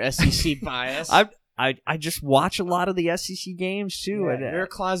 Mr. SEC bias. I just watch a lot of the SEC games too. Yeah, you're a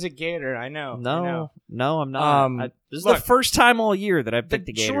closet Gator, I know. No, I'm not. This is the first time all year that I've picked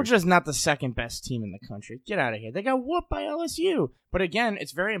the Gators. Georgia's not the second best team in the country. Get out of here. They got whooped by LSU. But again,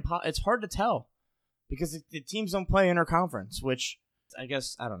 it's it's hard to tell because the teams don't play interconference, which I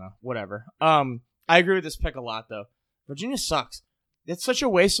guess I don't know. Whatever. I agree with this pick a lot, though. Virginia sucks. It's such a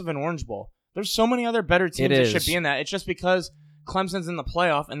waste of an Orange Bowl. There's so many other better teams that should be in that. It's just because Clemson's in the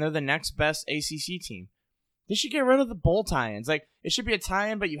playoff and they're the next best ACC team. They should get rid of the bowl tie-ins. Like, it should be a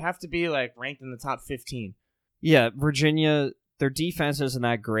tie-in, but you have to be, like, ranked in the top 15. Yeah, Virginia, their defense isn't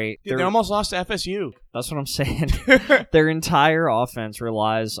that great. Dude, they almost lost to FSU. That's what I'm saying. Their entire offense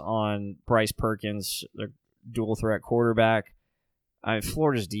relies on Bryce Perkins, their dual-threat quarterback. I mean,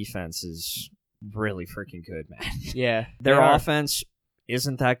 Florida's defense is really freaking good, man. Yeah. Their offense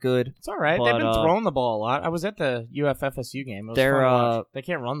isn't that good. It's all right. They've been throwing the ball a lot. I was at the UF-FSU game. It was fun to watch. They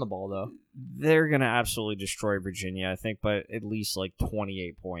can't run the ball, though. They're going to absolutely destroy Virginia, I think, by at least like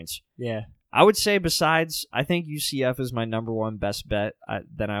 28 points. Yeah. I would say besides, I think UCF is my number one best bet.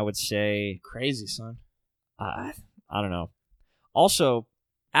 Then I would say... Crazy, son. I don't know. Also,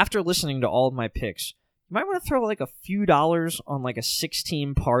 after listening to all of my picks, you might want to throw like a few dollars on like a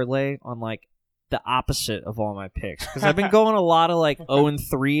 6-team parlay on like the opposite of all my picks. Because I've been going a lot of like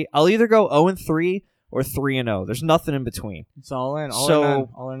 0-3. I'll either go 0-3 or 3-0. There's nothing in between. It's all in. All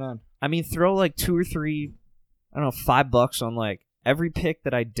or none. I mean, throw like 2 or 3, I don't know, $5 on like every pick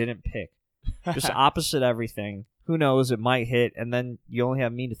that I didn't pick. Just opposite everything. Who knows? It might hit, and then you only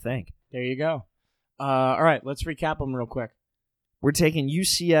have me to thank. There you go. All right, let's recap them real quick. We're taking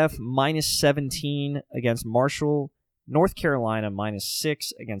UCF -17 against Marshall, North Carolina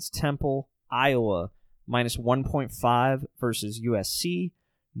 -6 against Temple, Iowa -1.5 versus USC,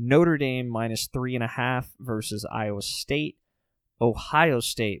 Notre Dame -3.5 versus Iowa State, Ohio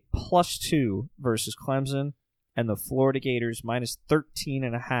State +2 versus Clemson, and the Florida Gators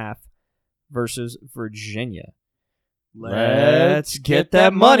 -13.5 versus Virginia. Let's get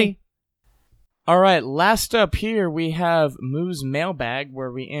that money. All right, last up here we have Moo's Mailbag,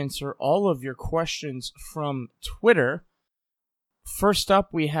 where we answer all of your questions from Twitter. First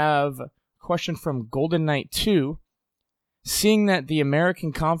up, we have a question from Golden Knight 2. Seeing that the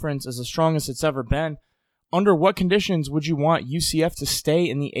American Conference is the strongest it's ever been, under what conditions would you want UCF to stay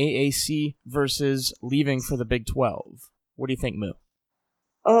in the AAC versus leaving for the Big 12? What do you think, Moo?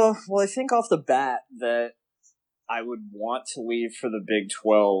 Well, I think off the bat that I would want to leave for the Big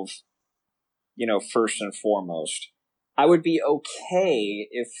 12, first and foremost. I would be okay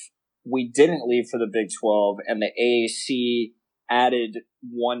if we didn't leave for the Big 12 and the AAC added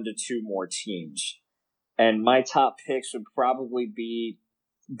 1 to 2 more teams. And my top picks would probably be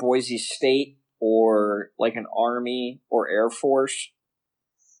Boise State or like an Army or Air Force.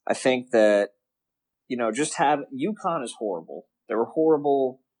 I think that, just UConn is horrible. They were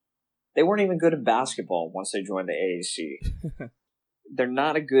horrible. They weren't even good in basketball once they joined the AAC. They're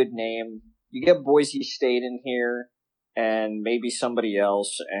not a good name. You get Boise State in here and maybe somebody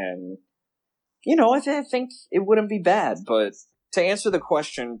else, and, I think it wouldn't be bad. But to answer the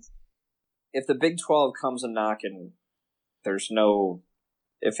question, if the Big 12 comes a knocking, there's no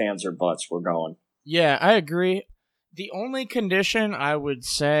ifs, ands, or buts. We're going. Yeah, I agree. The only condition I would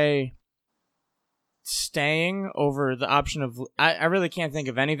say staying over the option of... I really can't think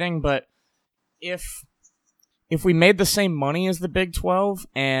of anything, but if we made the same money as the Big 12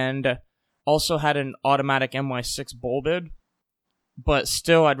 and also had an automatic NY6 bowl bid, but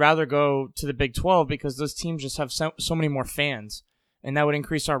still I'd rather go to the Big 12 because those teams just have so many more fans, and that would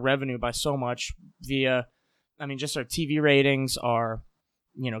increase our revenue by so much via, just our TV ratings, our,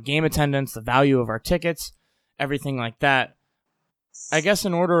 game attendance, the value of our tickets, everything like that. I guess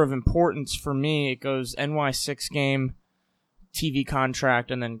in order of importance for me, it goes NY6 game, TV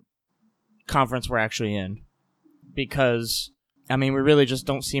contract, and then conference we're actually in. Because, we really just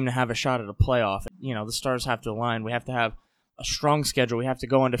don't seem to have a shot at a playoff. The stars have to align. We have to have a strong schedule. We have to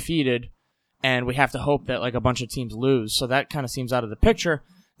go undefeated, and we have to hope that a bunch of teams lose. So that kind of seems out of the picture.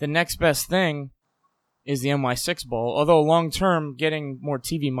 The next best thing is the NY6 Bowl, although long-term, getting more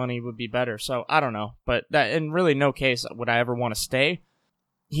TV money would be better. So I don't know. But that in really no case would I ever want to stay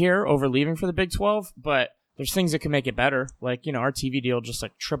here over leaving for the Big 12. But there's things that can make it better. Like, our TV deal just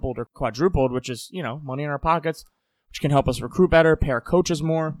tripled or quadrupled, which is, money in our pockets, which can help us recruit better, pay our coaches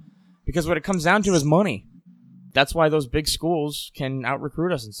more. Because what it comes down to is money. That's why those big schools can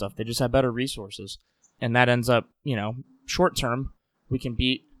out-recruit us and stuff. They just have better resources. And that ends up, short-term, we can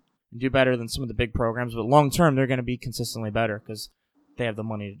beat and do better than some of the big programs. But long-term, they're going to be consistently better because they have the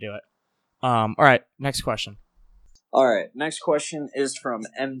money to do it. All right, next question. All right, next question is from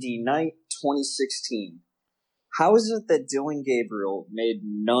MD Knight 2016. How is it that Dillon Gabriel made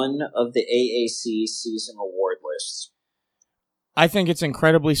none of the AAC season award lists? I think it's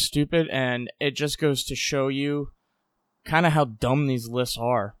incredibly stupid, and it just goes to show you kind of how dumb these lists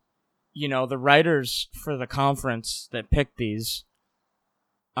are. The writers for the conference that picked these,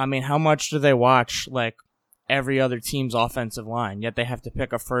 how much do they watch, every other team's offensive line? Yet they have to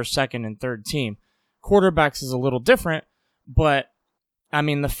pick a first, second, and third team. Quarterbacks is a little different, but,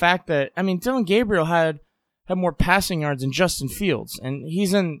 the fact that, Dillon Gabriel had had more passing yards than Justin Fields, and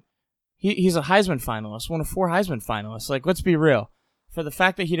he's a Heisman finalist, one of 4 Heisman finalists. Like, let's be real. For the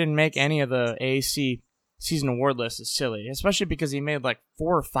fact that he didn't make any of the AAC season award list is silly, especially because he made like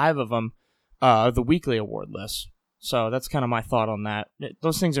 4 or 5 of them the weekly award list. So that's kind of my thought on that.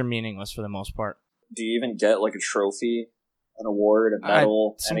 Those things are meaningless for the most part. Do you even get like a trophy, an award, a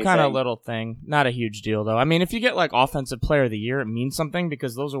medal, some anything? kind of little thing? Not a huge deal though. I mean, if you get like Offensive Player of the Year, it means something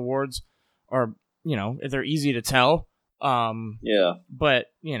because those awards are, they're easy to tell. Yeah. But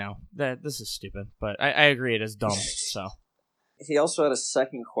this is stupid. But I agree, it is dumb. So he also had a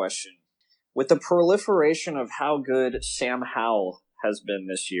second question. With the proliferation of how good Sam Howell has been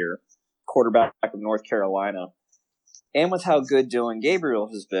this year, quarterback of North Carolina, and with how good Dillon Gabriel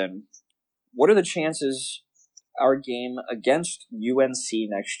has been, what are the chances our game against UNC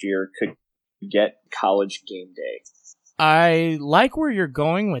next year could get College game day? I like where you're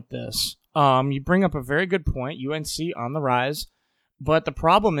going with this. You bring up a very good point. UNC on the rise. But the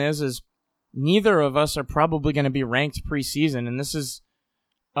problem is neither of us are probably going to be ranked preseason, and this is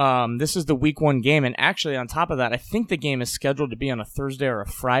the week 1 game. And actually, on top of that, I think the game is scheduled to be on a Thursday or a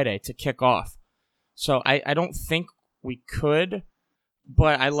Friday to kick off. So I don't think we could,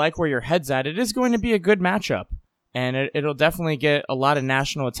 but I like where your head's at. It is going to be a good matchup, and it'll definitely get a lot of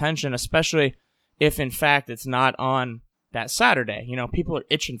national attention, especially if, in fact, it's not on that Saturday. People are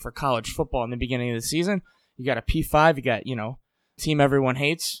itching for college football in the beginning of the season. You got a P5, you got, team everyone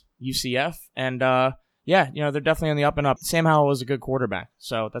hates, UCF, and they're definitely on the up and up. Sam Howell is a good quarterback,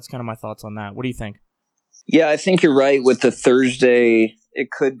 so that's kind of my thoughts on that. What do you think? Yeah, I think you're right with the Thursday. It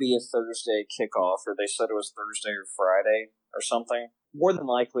could be a Thursday kickoff, or they said it was Thursday or Friday or something. More than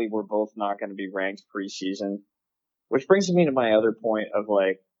likely, we're both not going to be ranked preseason, which brings me to my other point of,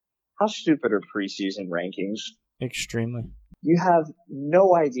 like, how stupid are preseason rankings? Extremely. You have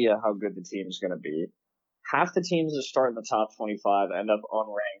no idea how good the team is going to be. Half the teams that start in the top 25 end up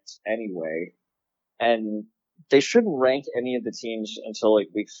unranked anyway, and they shouldn't rank any of the teams until like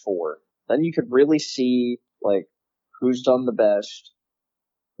week 4. Then you could really see like who's done the best,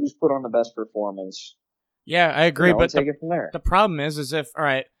 who's put on the best performance. Yeah, I agree, but take it from there. The problem is if, all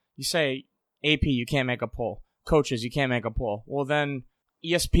right, you say AP, you can't make a poll. Coaches, you can't make a poll. Well, then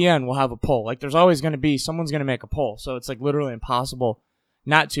ESPN will have a poll. Like, there's always going to be, someone's going to make a poll. So it's like literally impossible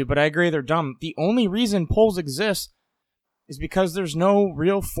not to, but I agree they're dumb. The only reason polls exist is because there's no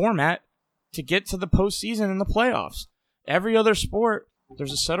real format to get to the postseason and the playoffs. Every other sport,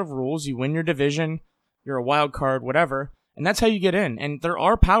 there's a set of rules. You win your division, you're a wild card, whatever, and that's how you get in. And there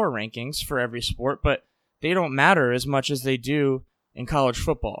are power rankings for every sport, but they don't matter as much as they do in college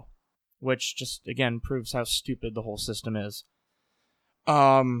football, which just, again, proves how stupid the whole system is.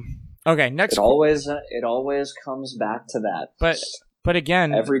 Okay, next. It always comes back to that. But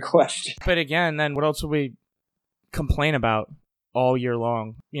again, every question. But again, then what else would we complain about all year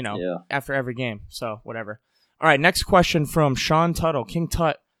long? After every game. So whatever. All right, next question from Sean Tuttle, King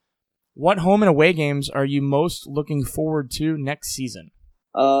Tut. What home and away games are you most looking forward to next season?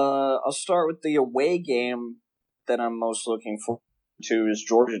 I'll start with the away game that I'm most looking forward to is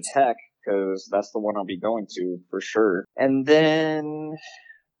Georgia Tech, because that's the one I'll be going to for sure. And then,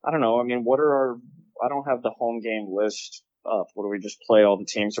 I don't know, I mean, I don't have the home game list up. What do we just play all the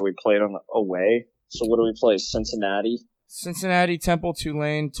teams that we played on the away? So what do we play? Cincinnati, Temple,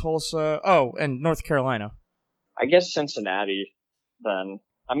 Tulane, Tulsa, and North Carolina. I guess Cincinnati then.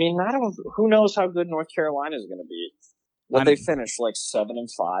 I mean, who knows how good North Carolina is going to be. They finish like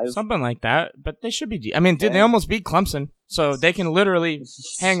 7-5? Something like that, but they should be. They almost beat Clemson, so they can literally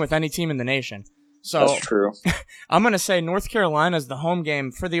hang with any team in the nation. So that's true. I'm going to say North Carolina is the home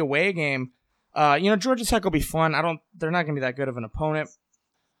game. For the away game, Georgia Tech will be fun. They're not going to be that good of an opponent.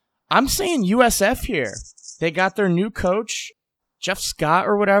 I'm saying USF here. They got their new coach, Jeff Scott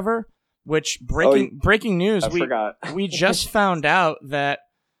or whatever, which breaking news. Forgot. We just found out that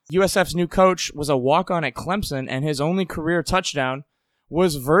USF's new coach was a walk-on at Clemson, and his only career touchdown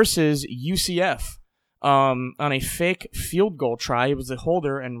was versus UCF on a fake field goal try. He was the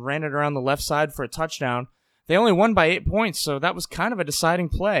holder and ran it around the left side for a touchdown. They only won by 8 points, so that was kind of a deciding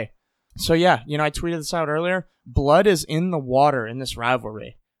play. So yeah, I tweeted this out earlier. Blood is in the water in this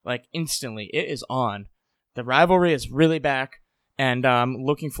rivalry. Like, instantly. It is on. The rivalry is really back, and I'm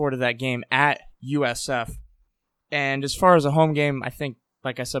looking forward to that game at USF. And as far as a home game, I think,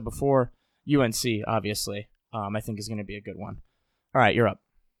 like I said before, UNC, obviously, I think is going to be a good one. All right, you're up.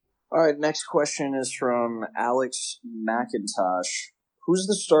 All right, next question is from Alex McIntosh. Who's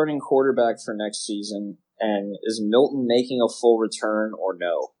the starting quarterback for next season, and is Milton making a full return or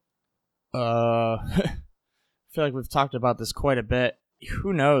no? I feel like we've talked about this quite a bit.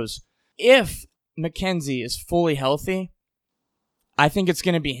 Who knows? If McKenzie is fully healthy, I think it's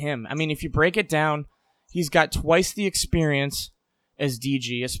going to be him. I mean, if you break it down, he's got twice the experience as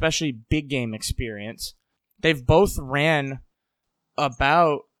DG, especially big game experience. They've both ran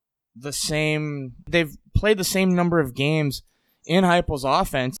about the same. They've played the same number of games in Heupel's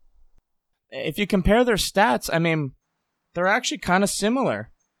offense. If you compare their stats, I mean, they're actually kind of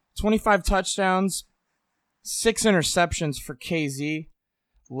similar. 25 touchdowns, 6 interceptions for KZ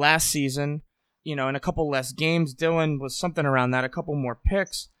last season. In a couple less games. Dylan was something around that, a couple more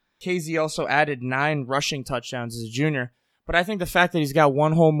picks. KZ also added 9 rushing touchdowns as a junior. But I think the fact that he's got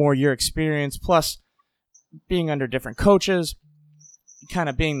one whole more year experience, plus being under different coaches, kind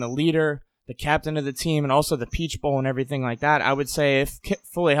of being the leader, the captain of the team, and also the Peach Bowl and everything like that, I would say if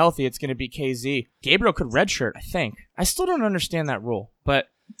fully healthy, it's going to be KZ. Gabriel could redshirt, I think. I still don't understand that rule, but,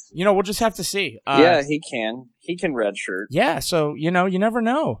 we'll just have to see. Yeah, he can. He can redshirt. Yeah, so, you never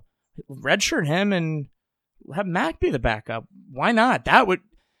know. Redshirt him and have Mac be the backup. Why not? That would,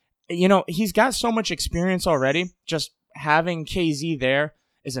 he's got so much experience already. Just having KZ there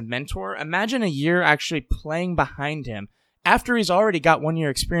as a mentor. Imagine a year actually playing behind him after he's already got 1 year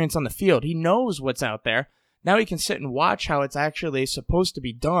experience on the field. He knows what's out there. Now he can sit and watch how it's actually supposed to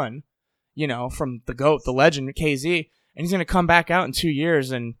be done, from the GOAT, the legend, KZ. And he's going to come back out in 2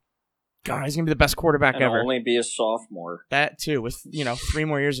 years and, God, he's going to be the best quarterback and ever. Only be a sophomore. That, too, with, 3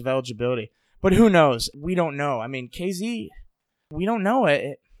 more years of eligibility. But who knows? We don't know. I mean, KZ, we don't know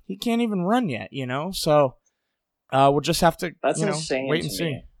it. He can't even run yet, So we'll just have to insane wait and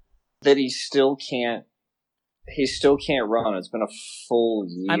see. That he still can't run. It's been a full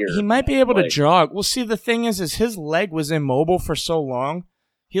year. He might be able to jog. Well, see, the thing is his leg was immobile for so long.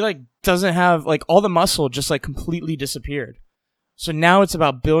 He, doesn't have, all the muscle just, completely disappeared. So now it's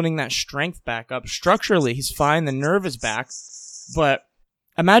about building that strength back up. Structurally, he's fine. The nerve is back. But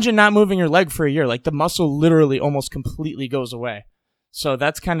imagine not moving your leg for a year. The muscle literally almost completely goes away. So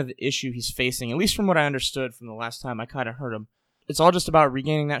that's kind of the issue he's facing, at least from what I understood from the last time I kind of heard him. It's all just about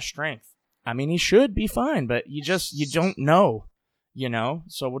regaining that strength. I mean, he should be fine, but you don't know,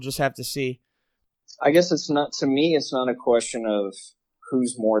 So we'll just have to see. I guess it's not a question of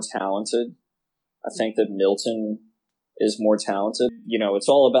who's more talented. I think that Milton is more talented. It's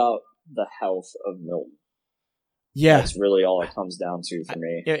all about the health of Milton. Yeah. That's really all it comes down to for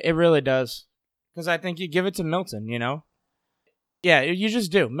me. It really does. Because I think you give it to Milton, Yeah, you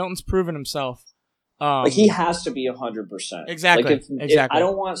just do. Milton's proven himself. He has to be 100%. Exactly. Exactly. I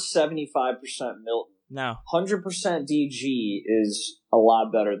don't want 75% Milton. No. 100% DG is a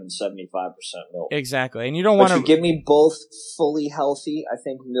lot better than 75% Milton. Exactly. And you don't want to... If you give me both fully healthy, I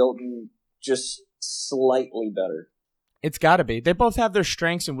think Milton just slightly better. It's got to be. They both have their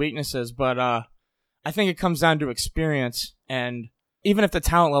strengths and weaknesses, but I think it comes down to experience. And even if the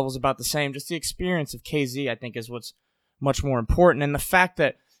talent level is about the same, just the experience of KZ, I think, is what's much more important. And the fact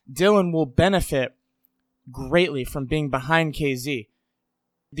that Dylan will benefit greatly from being behind KZ.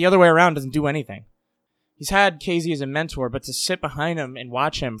 The other way around doesn't do anything. He's had KZ as a mentor, but to sit behind him and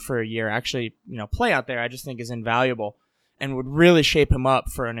watch him for a year actually, play out there, I just think is invaluable and would really shape him up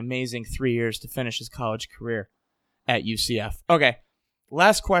for an amazing 3 years to finish his college career at UCF. Okay,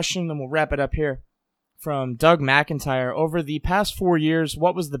 last question, and we'll wrap it up here. From Doug McIntyre. Over the past 4 years,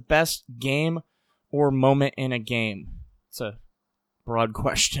 what was the best game or moment in a game? It's a broad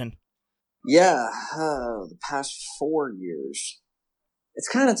question. Yeah, the past 4 years. It's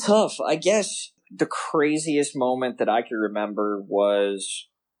kind of tough. I guess the craziest moment that I can remember was,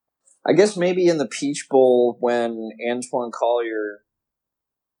 maybe in the Peach Bowl when Antoine Collier,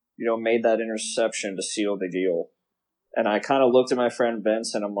 made that interception to seal the deal. And I kind of looked at my friend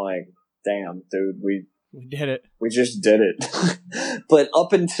Vince and I'm like, damn, dude, we did it. We just did it. But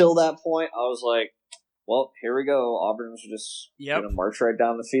up until that point, I was like, well, here we go. Auburn's just going to march right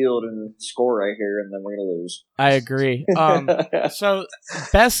down the field and score right here, and then we're going to lose. I agree. So,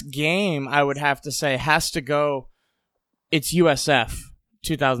 best game, I would have to say, has to go, it's USF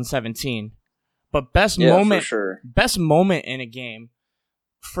 2017. But best moment, for sure. Best moment in a game,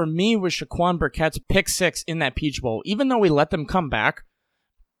 for me, was Shaquan Burkett's pick 6 in that Peach Bowl. Even though we let them come back,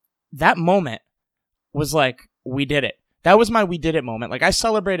 that moment was like, we did it. That was my we did it moment. I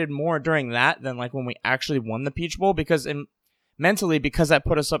celebrated more during that than when we actually won the Peach Bowl because mentally, because that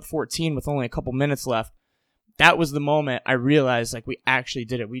put us up 14 with only a couple minutes left, that was the moment I realized we actually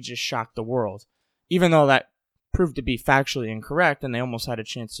did it. We just shocked the world. Even though that proved to be factually incorrect and they almost had a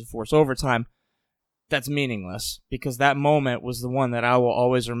chance to force overtime, that's meaningless because that moment was the one that I will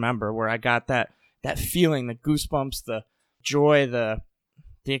always remember where I got that feeling, the goosebumps, the joy, the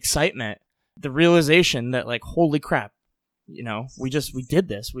excitement, the realization that holy crap, we did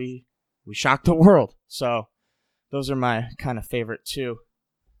this. We we shocked the world. So those are my kind of favorite too.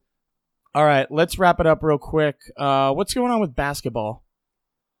 All right, let's wrap it up real quick. What's going on with basketball?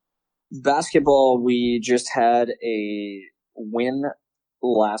 Basketball, we just had a win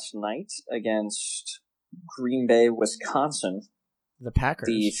last night against Green Bay, Wisconsin. The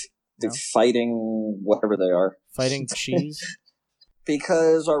Packers. The fighting, whatever they are. Fighting cheese?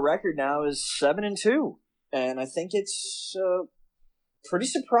 Because our record now is 7-2. And I think it's pretty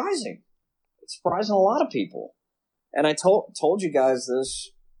surprising. It's surprising a lot of people. And I told you guys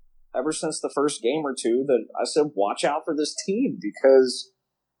this ever since the first game or two, that I said, watch out for this team, because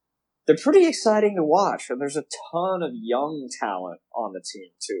they're pretty exciting to watch. And there's a ton of young talent on the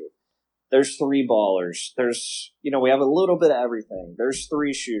team, too. There's 3 ballers. There's, we have a little bit of everything. There's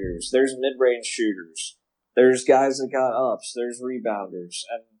 3 shooters. There's mid-range shooters. There's guys that got ups. There's rebounders.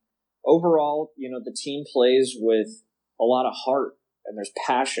 And overall, the team plays with a lot of heart, and there's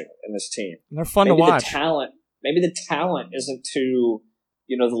passion in this team. And they're fun to watch. Maybe the talent isn't to,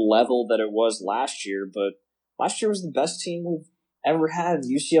 the level that it was last year, but last year was the best team we've ever had in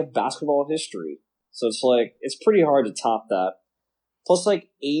UCF basketball history. So it's pretty hard to top that. Plus,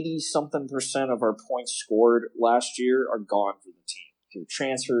 80-something% of our points scored last year are gone for the team through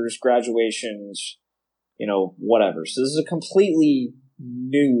transfers, graduations, whatever. So this is a completely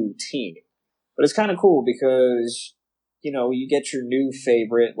new team. But it's kind of cool because, you get your new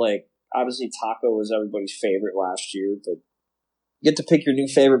favorite. Obviously Taco was everybody's favorite last year, but you get to pick your new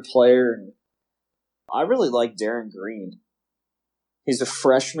favorite player. And I really like Darren Green. He's a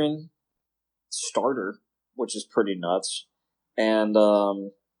freshman starter, which is pretty nuts. And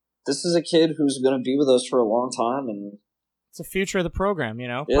this is a kid who's going to be with us for a long time. And it's the future of the program,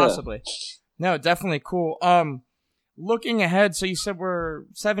 possibly. No, definitely cool. Looking ahead, so you said we're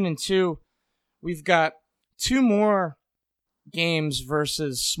 7-2. We've got 2 more games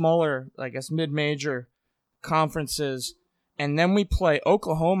versus smaller, I guess, mid-major conferences. And then we play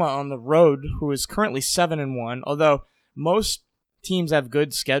Oklahoma on the road, who is currently 7-1, although most teams have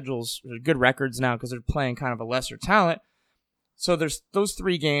good schedules, or good records now because they're playing kind of a lesser talent. So there's those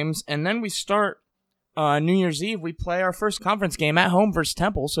 3 games, and then we start New Year's Eve. We play our first conference game at home versus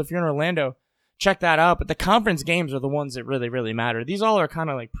Temple. So if you're in Orlando, check that out. But the conference games are the ones that really, really matter. These all are kind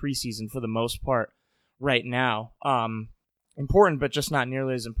of like preseason for the most part right now. Important, but just not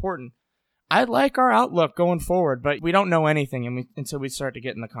nearly as important. I like our outlook going forward, but we don't know anything until we start to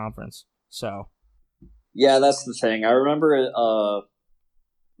get in the conference. So, yeah, that's the thing. I remember,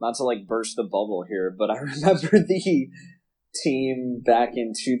 not to burst the bubble here, but I remember the team back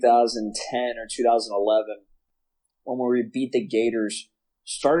in 2010 or 2011 when we beat the Gators.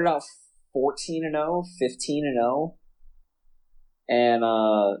 Started out 14-0, 15-0, and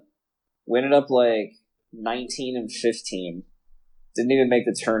we ended up 19-15. Didn't even make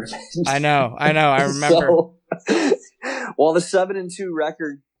the tournament. I know. I remember. Well, the 7-2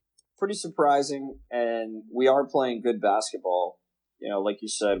 record, pretty surprising, and we are playing good basketball. Like you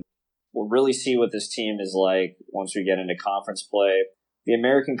said, we'll really see what this team is like once we get into conference play. The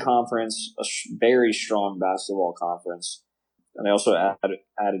American Conference, a very strong basketball conference. And they also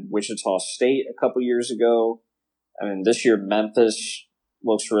added Wichita State a couple years ago. This year Memphis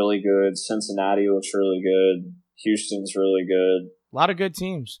looks really good. Cincinnati looks really good. Houston's really good. A lot of good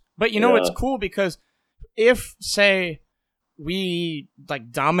teams. But it's cool because if, say, we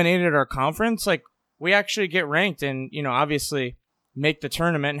dominated our conference, we actually get ranked and, obviously make the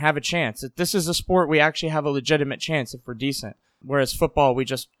tournament and have a chance. This is a sport we actually have a legitimate chance if we're decent. Whereas football,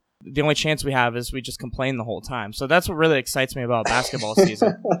 the only chance we have is we just complain the whole time. So that's what really excites me about basketball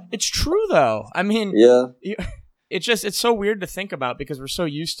season. It's true though. Yeah. It's so weird to think about because we're so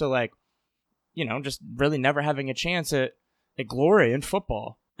used to just really never having a chance at glory in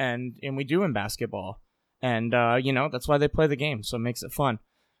football, and we do in basketball, and that's why they play the game, so it makes it fun.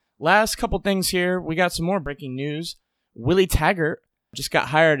 Last couple things here, we got some more breaking news. Willie Taggart just got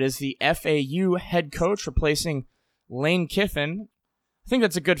hired as the FAU head coach, replacing Lane Kiffin. I think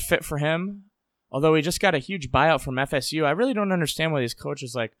that's a good fit for him, although he just got a huge buyout from FSU. I really don't understand why these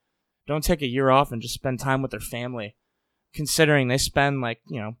coaches don't take a year off and just spend time with their family, considering they spend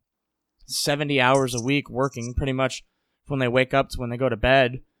 70 hours a week working pretty much when they wake up to when they go to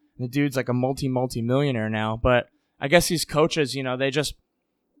bed. The dude's a multi-millionaire now, but I guess these coaches, they just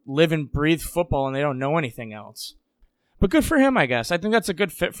live and breathe football and they don't know anything else. But good for him, I guess. I think that's a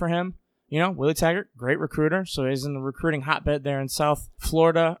good fit for him. Willie Taggart, great recruiter, so he's in the recruiting hotbed there in South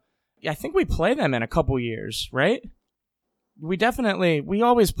Florida. I think we play them in a couple years, right? We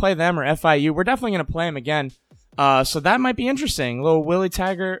always play them or FIU. We're definitely going to play them again. So that might be interesting. A little Willie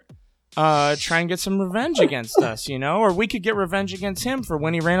Taggart try and get some revenge against us, or we could get revenge against him for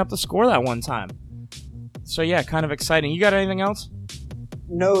when he ran up the score that one time. So yeah, kind of exciting. You got anything else?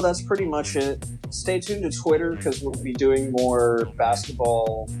 No, that's pretty much it. Stay tuned to Twitter because we'll be doing more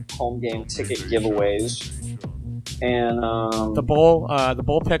basketball home game ticket giveaways. And the bowl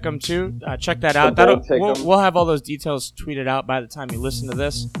pick'em too. Check that out. We'll have all those details tweeted out by the time you listen to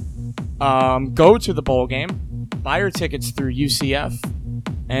this. Go to the bowl game, buy your tickets through UCF,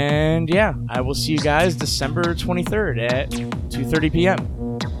 and yeah, I will see you guys December 23rd at 2:30 p.m.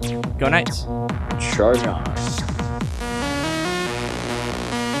 Go Knights! Charge on.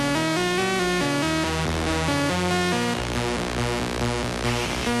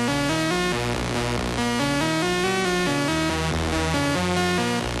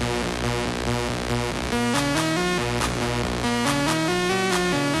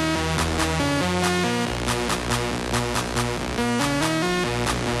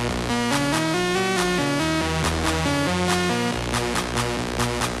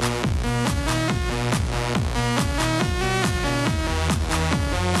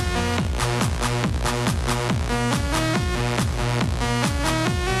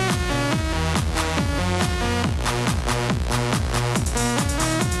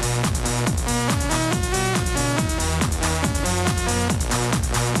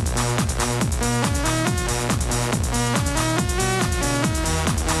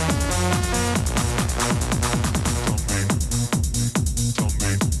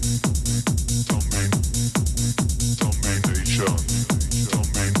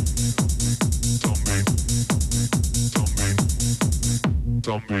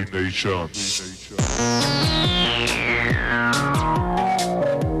 Domination.